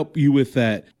can help you with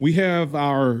that. We have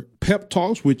our Pep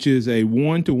Talks, which is a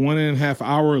 1 to 1.5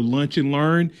 hour lunch and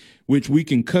learn, which we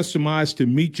can customize to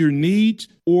meet your needs,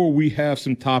 or we have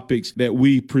some topics that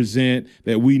we present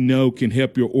that we know can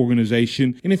help your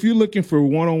organization. And if you're looking for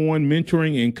one-on-one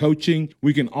mentoring and coaching,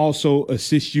 we can also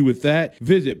assist you with that.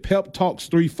 Visit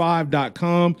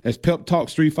peptalks35.com. That's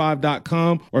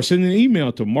peptalks35.com, or send an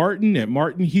email to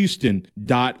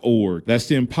martin@martinhouston.org. That's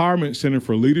the Empowerment Center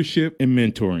for Leadership and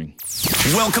Mentoring.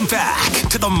 Welcome back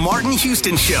to the Martin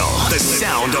Houston Show, the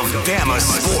sound of Bama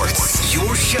sports.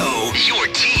 Your show, your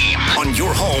team, on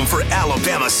your home for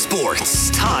Alabama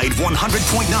sports. Tide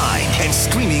 100.9 and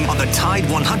streaming on the Tide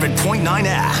 100.9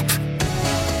 app.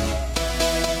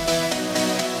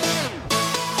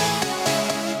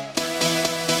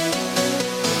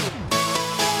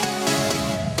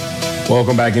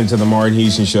 Welcome back into the Martin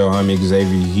Houston Show. I'm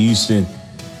Xavier Houston,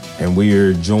 and we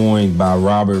are joined by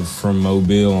Robert from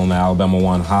Mobile on the Alabama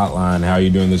One hotline. How are you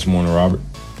doing this morning, Robert?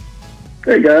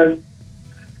 Hey, guys.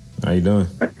 How you doing?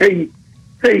 Hey,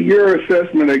 your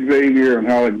assessment, Xavier, on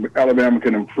how Alabama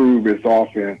can improve its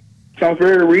offense sounds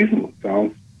very reasonable.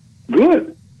 Sounds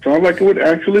good. Sounds like it would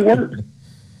actually work.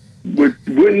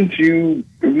 Wouldn't you,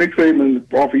 if Nick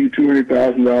Saban offer you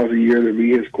 $200,000 a year to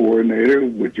be his coordinator,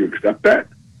 would you accept that?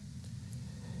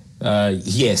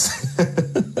 Yes.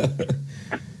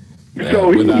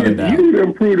 So he can get you to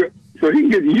improve. So he can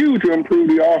get you to improve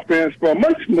the offense for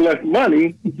much less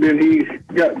money than he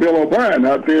got Bill O'Brien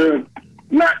out there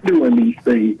not doing these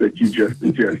things that you just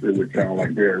suggested, which sound like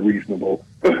very reasonable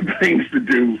things to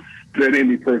do that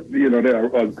any person, that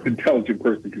an intelligent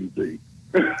person can see.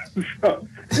 So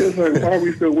it's like, why are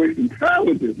we still wasting time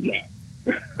with this now?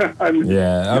 I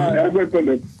went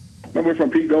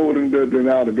from Pete Golding to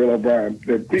now to Bill O'Brien.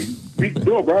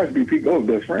 Bill O'Brien's be Pete Golding's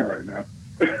best friend right now.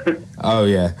 Oh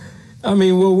yeah, I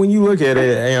mean, well, when you look at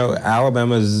it,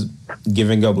 Alabama's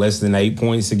giving up less than 8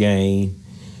 points a game,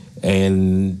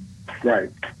 and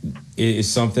it's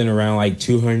something around like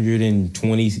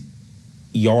 220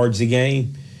 yards a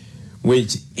game,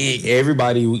 which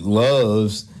everybody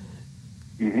loves.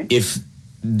 Mm-hmm. If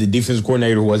the defensive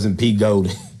coordinator wasn't Pete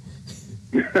Golding.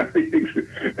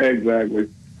 Exactly.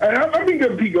 I mean,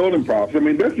 give Pete Golding props. I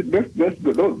mean, those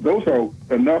are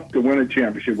enough to win a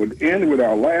championship. With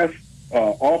our last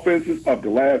offenses of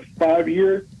the last 5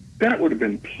 years, that would have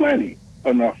been plenty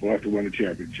enough for us to win a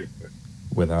championship.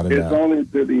 Without a doubt. It's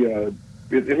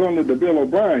only the Bill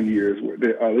O'Brien years,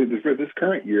 this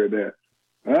current year, that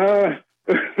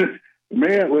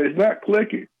man, well, it's not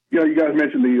clicking. You guys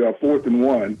mentioned the 4th and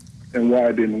 1 and why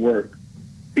it didn't work.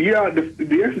 Yeah,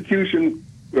 the execution,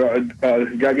 guy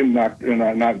getting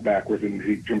knocked backwards and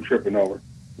him tripping over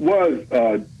was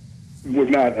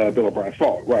not Bill O'Brien's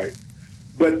fault, right?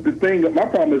 But the thing, my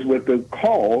problem is with the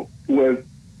call was,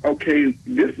 okay,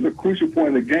 this is a crucial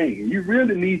point of the game. You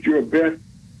really need your best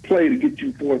play to get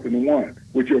you 4th and 1,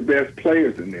 with your best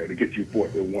players in there to get you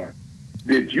 4th and 1.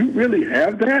 Did you really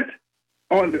have that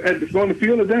on the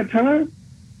field at that time?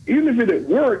 Even if it had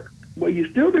worked, well, you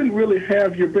still didn't really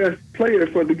have your best player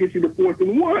to get you the 4th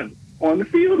and 1 on the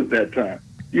field at that time.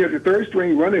 You have the third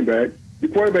string running back, the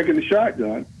quarterback in the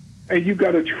shotgun, and you've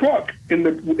got a truck sitting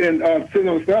on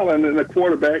the sideline, and the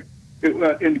quarterback,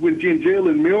 and with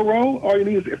Jalen Milroe, all you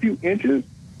need is a few inches,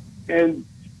 and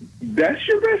that's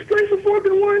your best play for 4th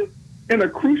and 1 in a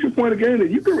crucial point of game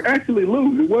that you could actually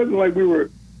lose. It wasn't like we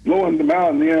were blowing them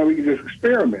out and we could just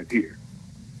experiment here.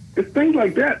 It's things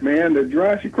like that, man, that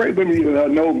drives you crazy. I mean, I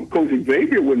know Coach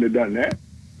Xavier wouldn't have done that.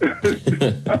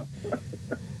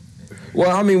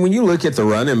 Well, I mean, when you look at the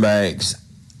running backs,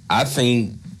 I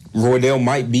think Roydell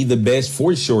might be the best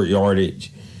for short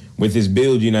yardage with his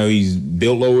build. He's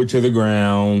built lower to the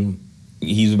ground.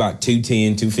 He's about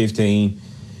 210, 215.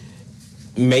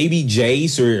 Maybe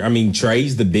Trey's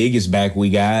the biggest back we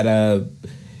got.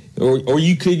 Or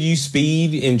you could use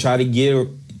speed and try to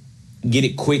get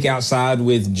it quick outside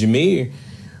with Jameer.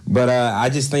 But I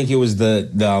just think it was the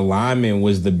alignment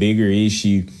was the bigger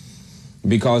issue,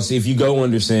 because if you go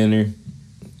under center,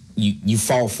 you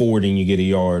fall forward and you get a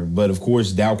yard. But, of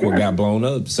course, Dalcourt got blown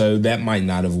up, so that might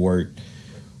not have worked.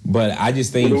 But I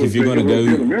just think if you're going to go –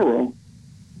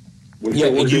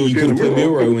 you could have put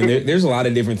Milroe in there. There's a lot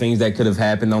of different things that could have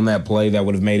happened on that play that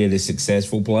would have made it a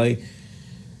successful play.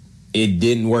 It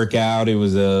didn't work out. It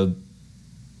was in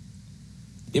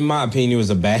my opinion, it was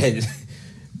a bad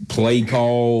play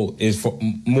call. It's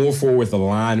more for with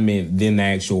alignment than the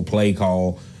actual play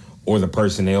call or the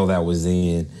personnel that was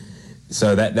in.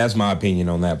 So that's my opinion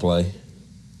on that play.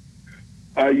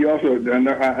 You also, and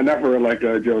I've heard, like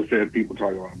Joe said, people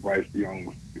talking about Bryce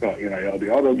Young's NIL.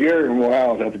 Although Gary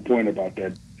Morales has a point about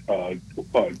that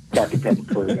Dr. Pepper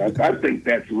curve. I think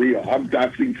that's real.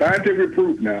 I've seen scientific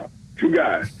proof now. 2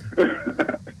 guys.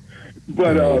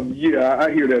 But,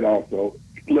 I hear that also.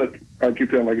 Look, I keep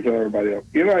telling, like I tell everybody else,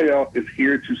 NIL is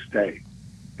here to stay.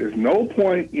 There's no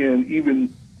point in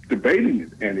even debating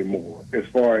it anymore as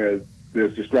far as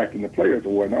there's distracting the players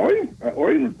or whatnot.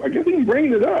 Or even I guess even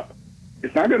bringing it up.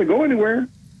 It's not going to go anywhere.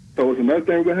 So it's another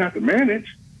thing we're going to have to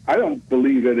manage. I don't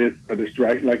believe that it's a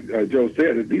distraction. Like Joe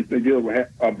said, that these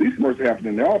commercials happen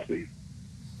in the offseason.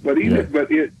 But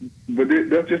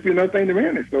that's just be another thing to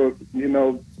manage. So, I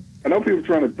know people are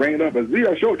trying to bring it up. As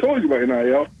I told you about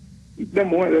NIL,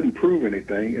 number one, it doesn't prove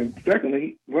anything. And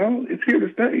secondly, well, it's here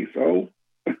to stay. So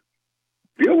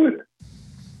deal with it.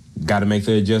 Got to make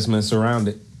the adjustments around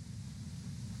it.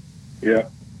 Yeah.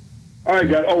 All right,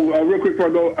 guys. Real quick before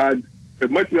I go, as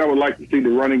much as I would like to see the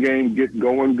running game get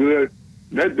going good,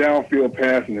 that downfield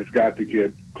passing has got to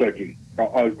get clicking.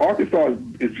 Arkansas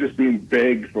is just being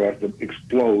begged for us to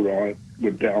explode on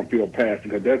with downfield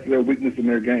passing, because that's their weakness in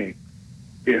their game.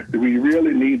 If we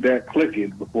really need that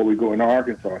clicking before we go into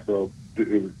Arkansas, so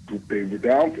they were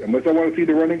down. Unless I want to see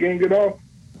the running game get off,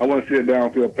 I want to see a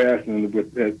downfield passing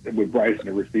with Bryce and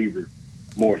the receiver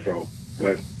more so.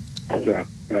 But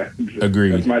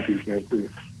agreed. That's my 2 cents too.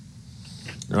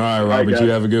 All right, Robert, you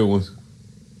have a good one.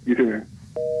 You too, man.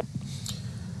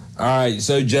 All right,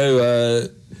 so Joe,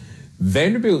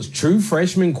 Vanderbilt's true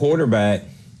freshman quarterback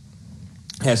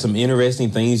has some interesting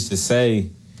things to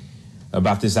say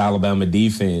about this Alabama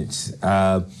defense.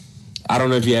 I don't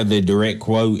know if you have the direct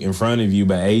quote in front of you,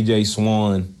 but A.J.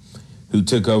 Swan, who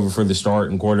took over for the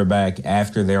starting quarterback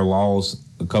after their loss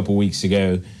a couple weeks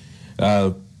ago,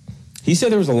 he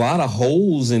said there was a lot of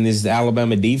holes in this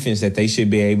Alabama defense that they should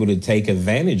be able to take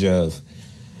advantage of.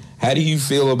 How do you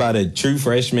feel about a true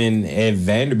freshman at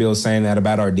Vanderbilt saying that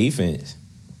about our defense?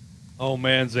 Oh,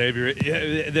 man, Xavier,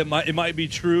 it might be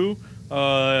true.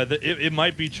 It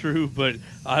might be true, but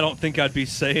I don't think I'd be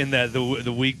saying that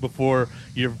the week before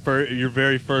your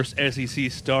very first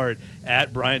SEC start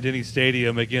at Bryant-Denny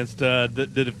Stadium against the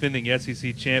defending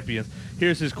SEC champions.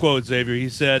 Here's his quote, Xavier. He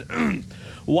said,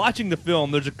 watching the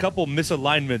film, there's a couple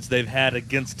misalignments they've had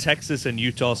against Texas and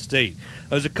Utah State.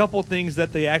 There's a couple things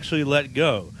that they actually let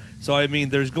go. So, I mean,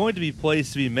 there's going to be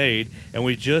plays to be made, and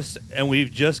we've just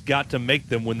got to make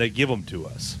them when they give them to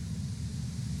us.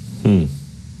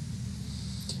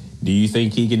 Do you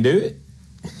think he can do it?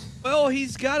 Well,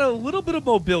 he's got a little bit of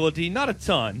mobility, not a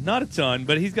ton,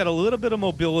 but he's got a little bit of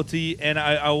mobility. And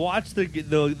I watched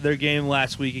their game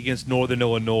last week against Northern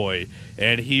Illinois,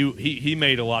 and he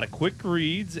made a lot of quick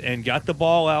reads and got the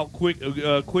ball out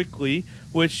quickly,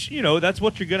 which, you know, that's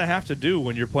what you're going to have to do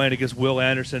when you're playing against Will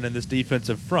Anderson and this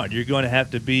defensive front. You're going to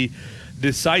have to be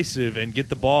decisive and get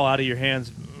the ball out of your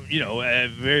hands, you know,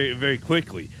 very, very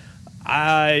quickly.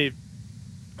 I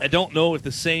don't know if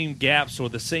the same gaps or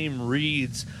the same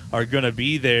reads are going to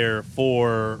be there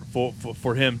for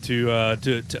him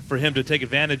to take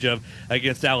advantage of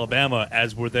against Alabama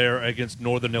as were there against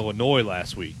Northern Illinois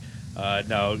last week.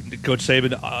 Now, Coach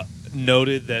Saban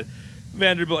noted that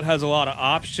Vanderbilt has a lot of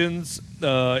options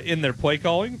in their play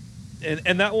calling,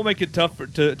 and that will make it tough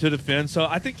to defend. So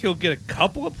I think he'll get a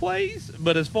couple of plays,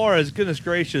 but as far as, goodness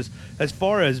gracious, as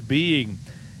far as being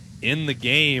in the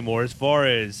game or as far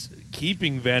as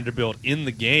keeping Vanderbilt in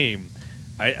the game,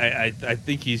 I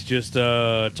think he's just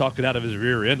talking out of his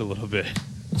rear end a little bit.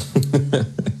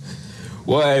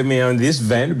 Well, I mean, this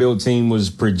Vanderbilt team was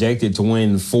projected to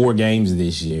win 4 games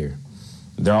this year.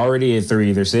 They're already at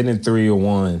 3. They're sitting at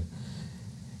 3-1.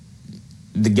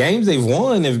 The games they've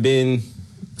won have been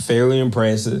fairly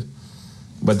impressive,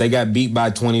 but they got beat by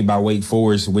 20 by Wake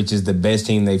Forest, which is the best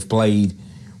team they've played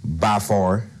by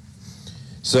far.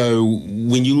 So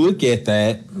when you look at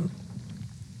that,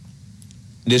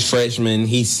 this freshman,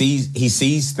 he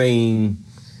sees things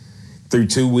through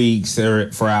 2 weeks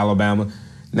for Alabama.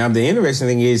 Now, the interesting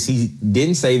thing is he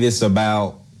didn't say this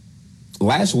about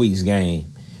last week's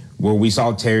game, where we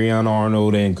saw Terrion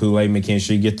Arnold and Kool-Aid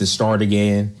McKinstry get the start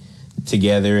again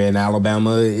together, and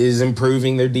Alabama is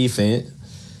improving their defense,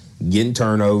 getting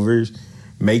turnovers,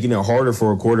 making it harder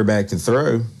for a quarterback to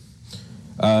throw.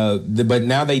 But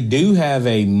now they do have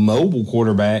a mobile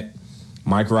quarterback,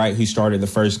 Mike Wright, who started the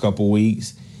first couple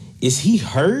weeks. Is he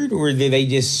hurt, or did they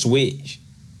just switch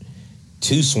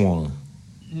to Swan?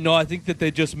 No, I think that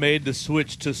they just made the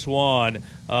switch to Swan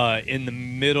in the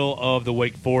middle of the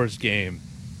Wake Forest game.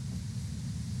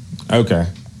 Okay.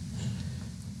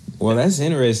 Well, that's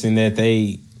interesting that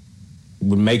they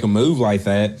would make a move like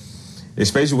that,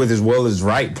 especially with as well as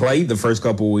Wright played the first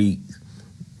couple weeks.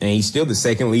 And he's still the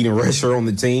second leading rusher on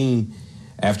the team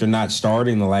after not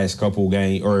starting the last couple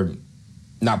games, or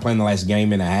not playing the last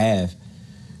game and a half.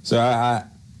 So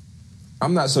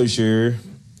I'm not so sure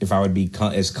if I would be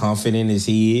as confident as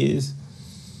he is.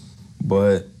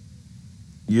 But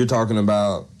you're talking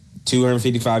about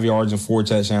 255 yards and 4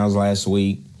 touchdowns last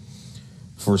week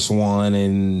for Swan,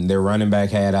 and their running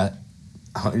back had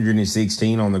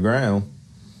 116 on the ground.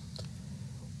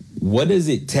 What does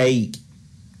it take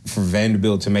for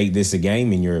Vanderbilt to make this a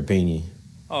game, in your opinion?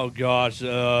 Oh, gosh.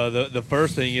 The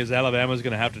first thing is Alabama's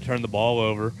going to have to turn the ball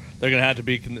over. They're going to have to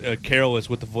be careless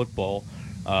with the football.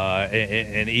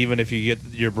 And even if you get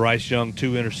your Bryce Young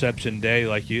 2-interception day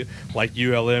like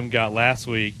ULM got last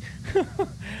week,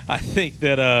 I think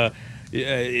that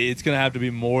it's going to have to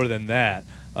be more than that.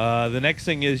 The next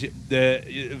thing is that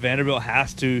Vanderbilt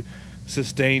has to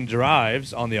sustain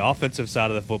drives on the offensive side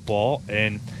of the football,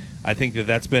 and I think that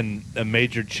that's been a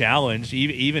major challenge.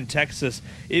 Even when Texas,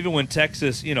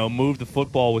 moved the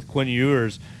football with Quinn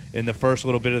Ewers in the first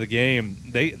little bit of the game,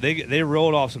 they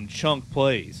rolled off some chunk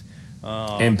plays.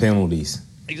 And penalties.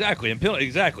 Exactly,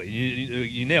 exactly.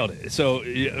 You nailed it. So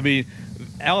I mean,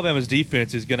 Alabama's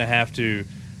defense is going to have to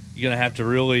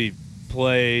really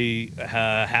play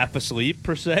half asleep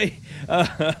per se.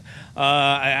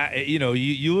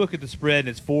 You look at the spread and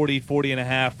it's 40 and a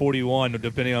half, 41,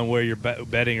 depending on where you're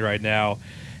betting right now.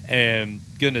 And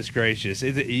goodness gracious,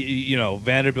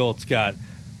 Vanderbilt's got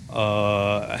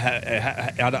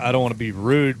I don't want to be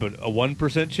rude, but a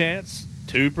 1% chance.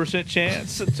 2%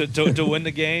 chance to win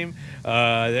the game,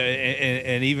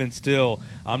 and even still,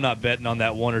 I'm not betting on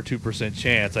that 1 or 2%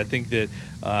 chance. I think that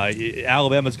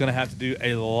Alabama's going to have to do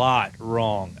a lot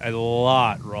wrong.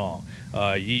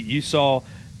 You saw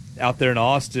out there in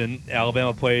Austin,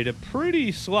 Alabama played a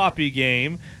pretty sloppy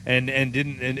game and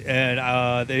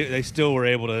they still were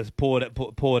able to pull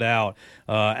it out.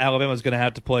 Alabama's going to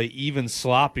have to play even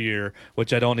sloppier,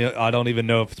 which I don't even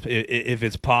know if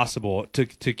it's possible to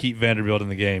keep Vanderbilt in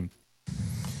the game.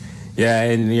 Yeah,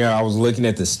 and I was looking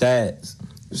at the stats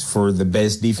for the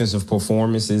best defensive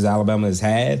performances Alabama has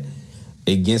had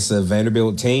against a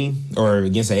Vanderbilt team or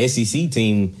against an SEC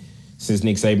team since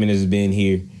Nick Saban has been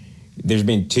here. There's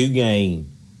been 2 games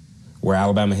where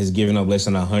Alabama has given up less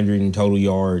than 100 in total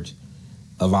yards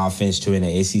of offense to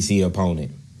an SEC opponent.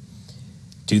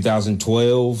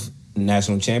 2012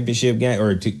 national championship game,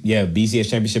 BCS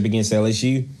championship against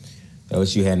LSU.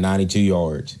 LSU had 92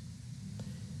 yards.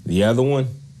 The other one,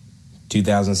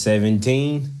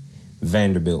 2017,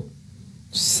 Vanderbilt,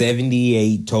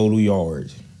 78 total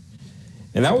yards.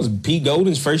 And that was Pete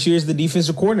Golden's first year as the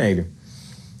defensive coordinator.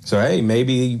 So, hey,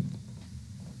 maybe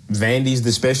Vandy's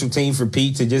the special team for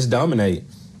Pete to just dominate.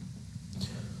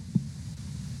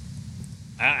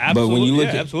 Absolutely, but when you look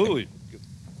absolutely.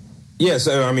 Yeah,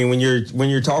 so I mean, when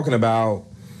you're talking about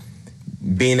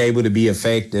being able to be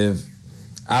effective,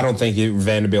 I don't think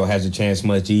Vanderbilt has a chance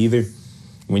much either.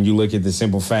 When you look at the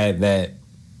simple fact that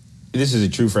this is a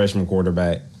true freshman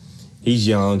quarterback, he's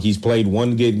young, he's played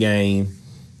one good game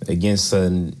against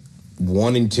a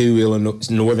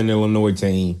 1-2 Northern Illinois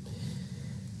team.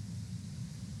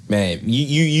 Man,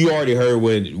 you already heard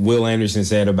what Will Anderson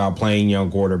said about playing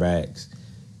young quarterbacks.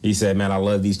 He said, man, I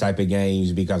love these type of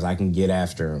games because I can get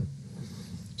after them.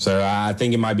 So I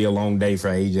think it might be a long day for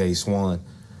A.J. Swann.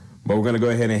 But we're going to go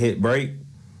ahead and hit break,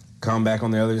 come back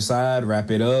on the other side,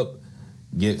 wrap it up,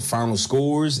 get final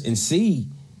scores, and see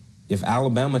if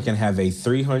Alabama can have a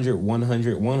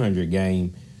 300-100-100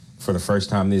 game for the first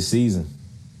time this season.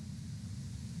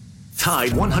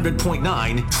 Tide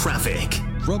 100.9 traffic.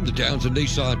 From the Townsend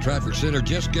Nissan Traffic Center,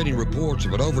 just getting reports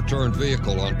of an overturned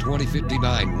vehicle on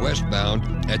 2059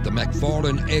 westbound at the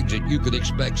McFarland exit. You could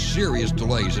expect serious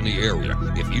delays in the area.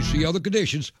 If you see other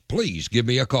conditions, please give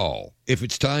me a call. If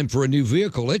it's time for a new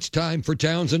vehicle, it's time for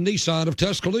Townsend Nissan of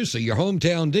Tuscaloosa, your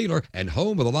hometown dealer and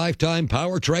home of the lifetime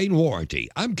powertrain warranty.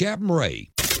 I'm Captain Ray.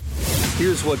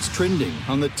 Here's what's trending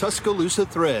on the Tuscaloosa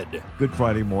Thread. Good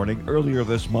Friday morning. Earlier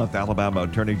this month, Alabama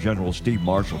Attorney General Steve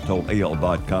Marshall told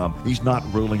AL.com he's not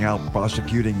ruling out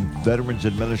prosecuting Veterans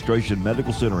Administration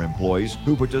Medical Center employees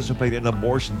who participate in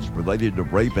abortions related to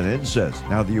rape and incest.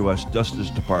 Now the U.S. Justice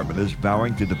Department is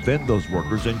vowing to defend those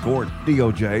workers in court.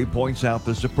 DOJ points out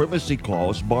the Supremacy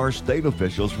Clause bars state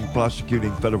officials from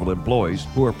prosecuting federal employees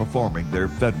who are performing their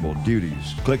federal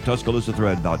duties. Click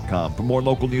TuscaloosaThread.com for more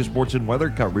local news, sports, and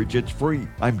weather coverage. It's free.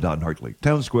 I'm Don Hartley,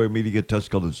 Town Square Media,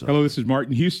 Tuscaloosa. Hello, this is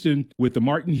Martin Houston with the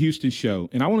Martin Houston Show,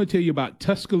 and I want to tell you about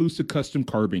Tuscaloosa Custom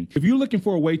Curbing. If you're looking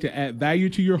for a way to add value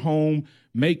to your home,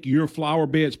 make your flower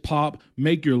beds pop,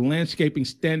 make your landscaping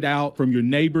stand out from your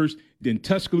neighbors, then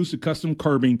Tuscaloosa Custom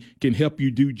Curbing can help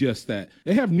you do just that.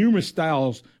 They have numerous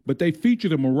styles, but they feature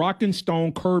the Moroccan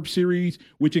Stone Curb series,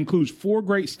 which includes 4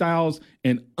 great styles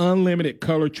and unlimited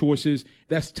color choices.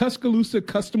 That's Tuscaloosa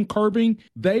Custom Curbing.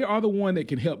 They are the one that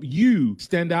can help you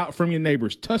stand out from your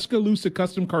neighbors. Tuscaloosa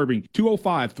Custom Curbing,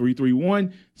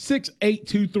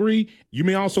 205-331-6823. You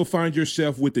may also find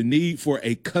yourself with the need for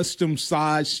a custom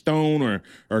size stone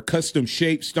or custom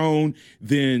shaped stone.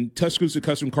 Then Tuscaloosa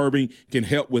Custom Curbing can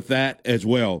help with that as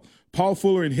well. Paul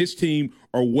Fuller and his team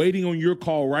are waiting on your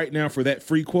call right now for that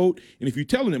free quote. And if you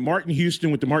tell them that Martin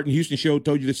Houston with the Martin Houston Show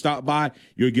told you to stop by,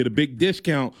 you'll get a big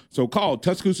discount. So call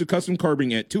Tuscaloosa Custom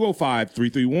Curbing at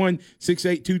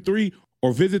 205-331-6823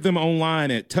 or visit them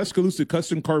online at Tuscaloosa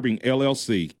Custom Curbing,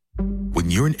 LLC. When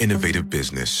you're an innovative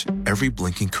business, every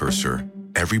blinking cursor,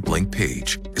 every blank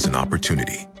page is an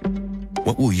opportunity.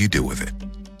 What will you do with it?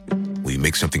 Will you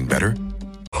make something better?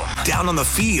 Down on the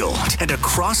field and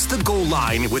across the goal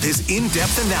line with his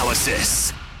in-depth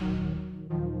analysis.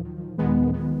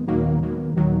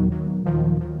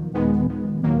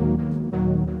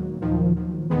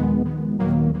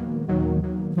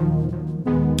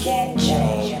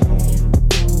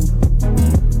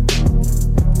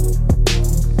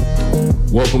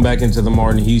 Welcome back into the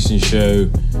Martin Houston Show.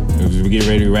 As we get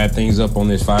ready to wrap things up on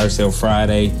this Fire Sale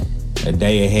Friday, a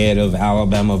day ahead of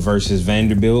Alabama versus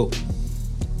Vanderbilt,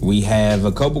 we have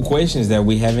a couple questions that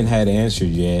we haven't had answered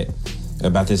yet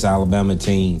about this Alabama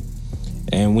team.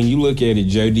 And when you look at it,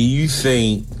 Joe, do you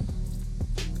think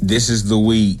this is the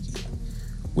week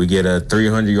we get a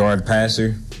 300-yard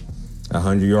passer, a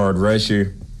 100-yard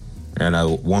rusher, and a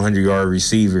 100-yard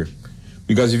receiver?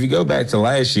 Because if you go back to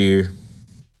last year,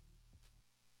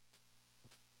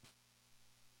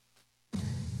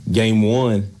 game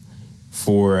 1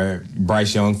 for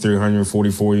Bryce Young,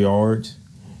 344 yards.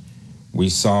 We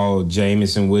saw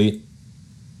Jamison Witt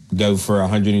go for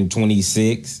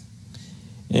 126.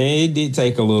 And it did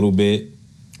take a little bit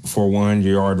for a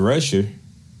 100-yard rusher,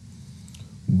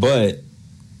 but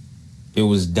it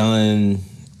was done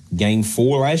game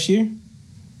 4 last year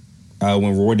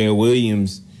when Roydell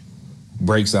Williams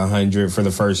breaks 100 for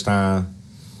the first time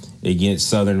against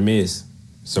Southern Miss.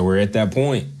 So we're at that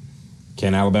point.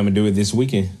 Can Alabama do it this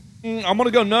weekend? I'm going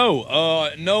to go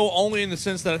no. No, only in the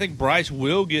sense that I think Bryce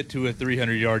will get to a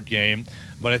 300-yard game,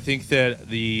 but I think that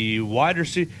the wide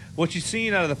receiver, what you've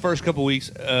seen out of the first couple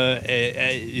weeks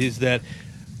is that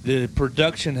the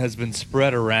production has been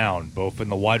spread around, both in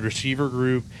the wide receiver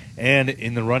group and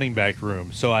in the running back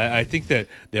room. So I think that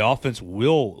the offense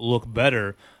will look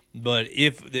better. But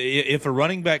if a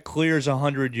running back clears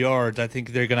 100 yards, I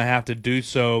think they're going to have to do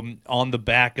so on the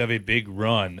back of a big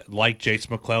run, like Jace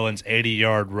McClellan's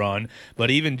 80-yard run.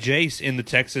 But even Jace in the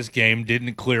Texas game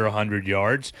didn't clear 100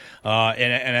 yards.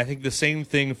 And I think the same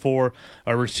thing for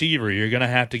a receiver. You're going to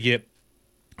have to get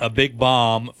a big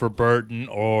bomb for Burton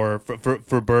or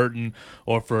for Burton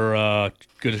or for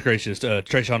goodness gracious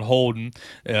Trayshawn Holden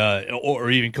or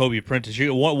even Kobe Prentice.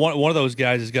 One of those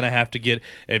guys is going to have to get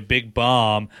a big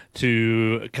bomb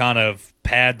to kind of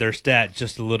pad their stat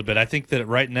just a little bit. I think that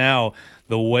right now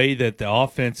the way that the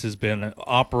offense has been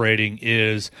operating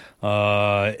is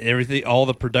everything, all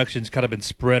the production's kind of been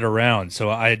spread around. So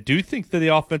I do think that the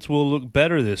offense will look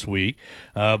better this week,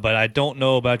 but I don't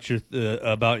know about yours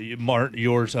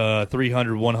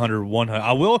 300, 100, 100.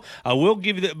 I will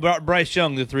give you Bryce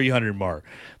Young the 300 mark,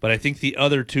 but I think the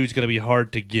other two is going to be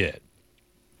hard to get.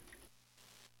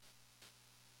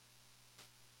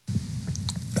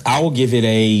 I will give it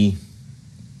a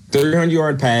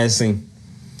 300-yard passing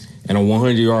and a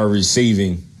 100-yard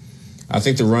receiving. I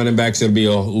think the running backs will be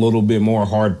a little bit more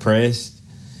hard-pressed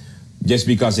just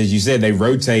because, as you said, they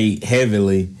rotate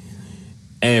heavily,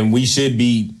 and we should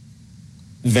beat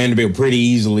Vanderbilt pretty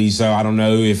easily, so I don't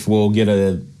know if we'll get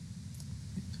a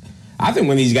 – I think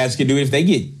one of these guys could do it if they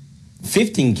get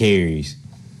 15 carries,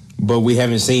 but we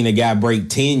haven't seen a guy break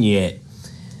 10 yet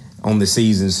on the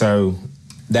season, so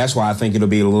that's why I think it'll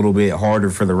be a little bit harder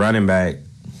for the running back.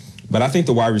 But I think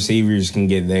the wide receivers can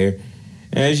get there.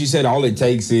 And as you said, all it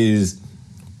takes is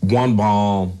one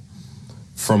bomb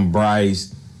from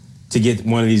Bryce to get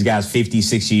one of these guys 50,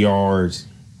 60 yards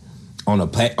on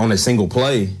a single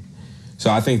play.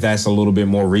 So I think that's a little bit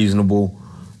more reasonable.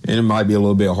 And it might be a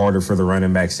little bit harder for the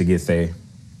running backs to get there.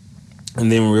 And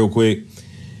then real quick,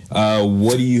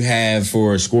 what do you have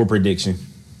for a score prediction?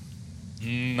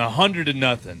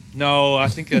 100-0. No, I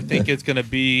think it's going to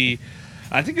be –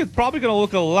 I think it's probably going to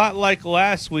look a lot like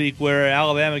last week where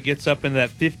Alabama gets up in that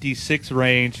 56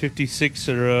 range, 56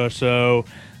 or so.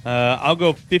 I'll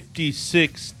go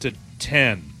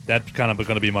 56-10. That's kind of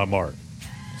going to be my mark.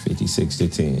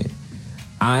 56-10.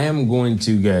 I am going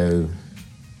to go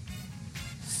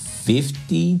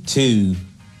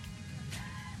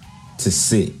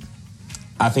 52-6.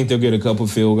 I think they'll get a couple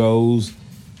field goals.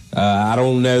 I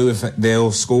don't know if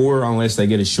they'll score unless they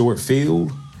get a short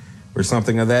field or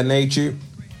something of that nature.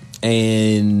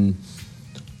 And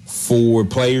for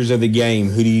players of the game,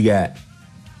 who do you got?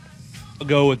 I'll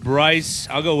go with Bryce.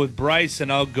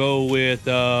 And I'll go with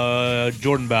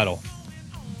Jordan Battle.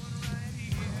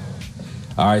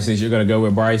 All right, since you're going to go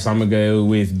with Bryce, I'm going to go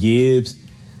with Gibbs.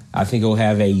 I think he'll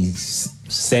have a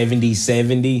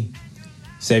 70-70,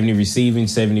 70 receiving,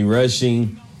 70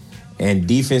 rushing. And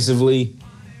defensively,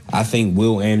 I think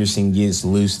Will Anderson gets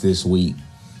loose this week.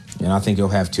 And I think he'll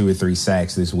have 2 or 3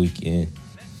 sacks this weekend.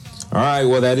 All right,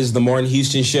 well, that is the Martin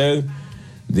Houston Show.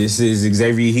 This is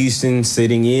Xavier Houston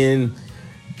sitting in.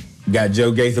 Got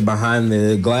Joe Gaither behind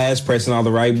the glass, pressing all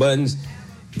the right buttons.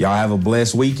 Y'all have a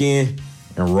blessed weekend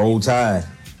and roll Tide.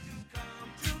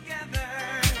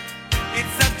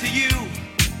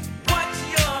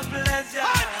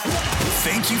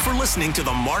 Thank you for listening to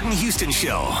the Martin Houston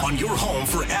Show on your home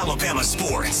for Alabama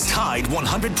sports. Tide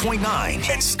 100.9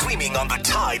 and streaming on the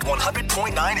Tide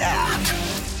 100.9 app.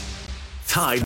 Tide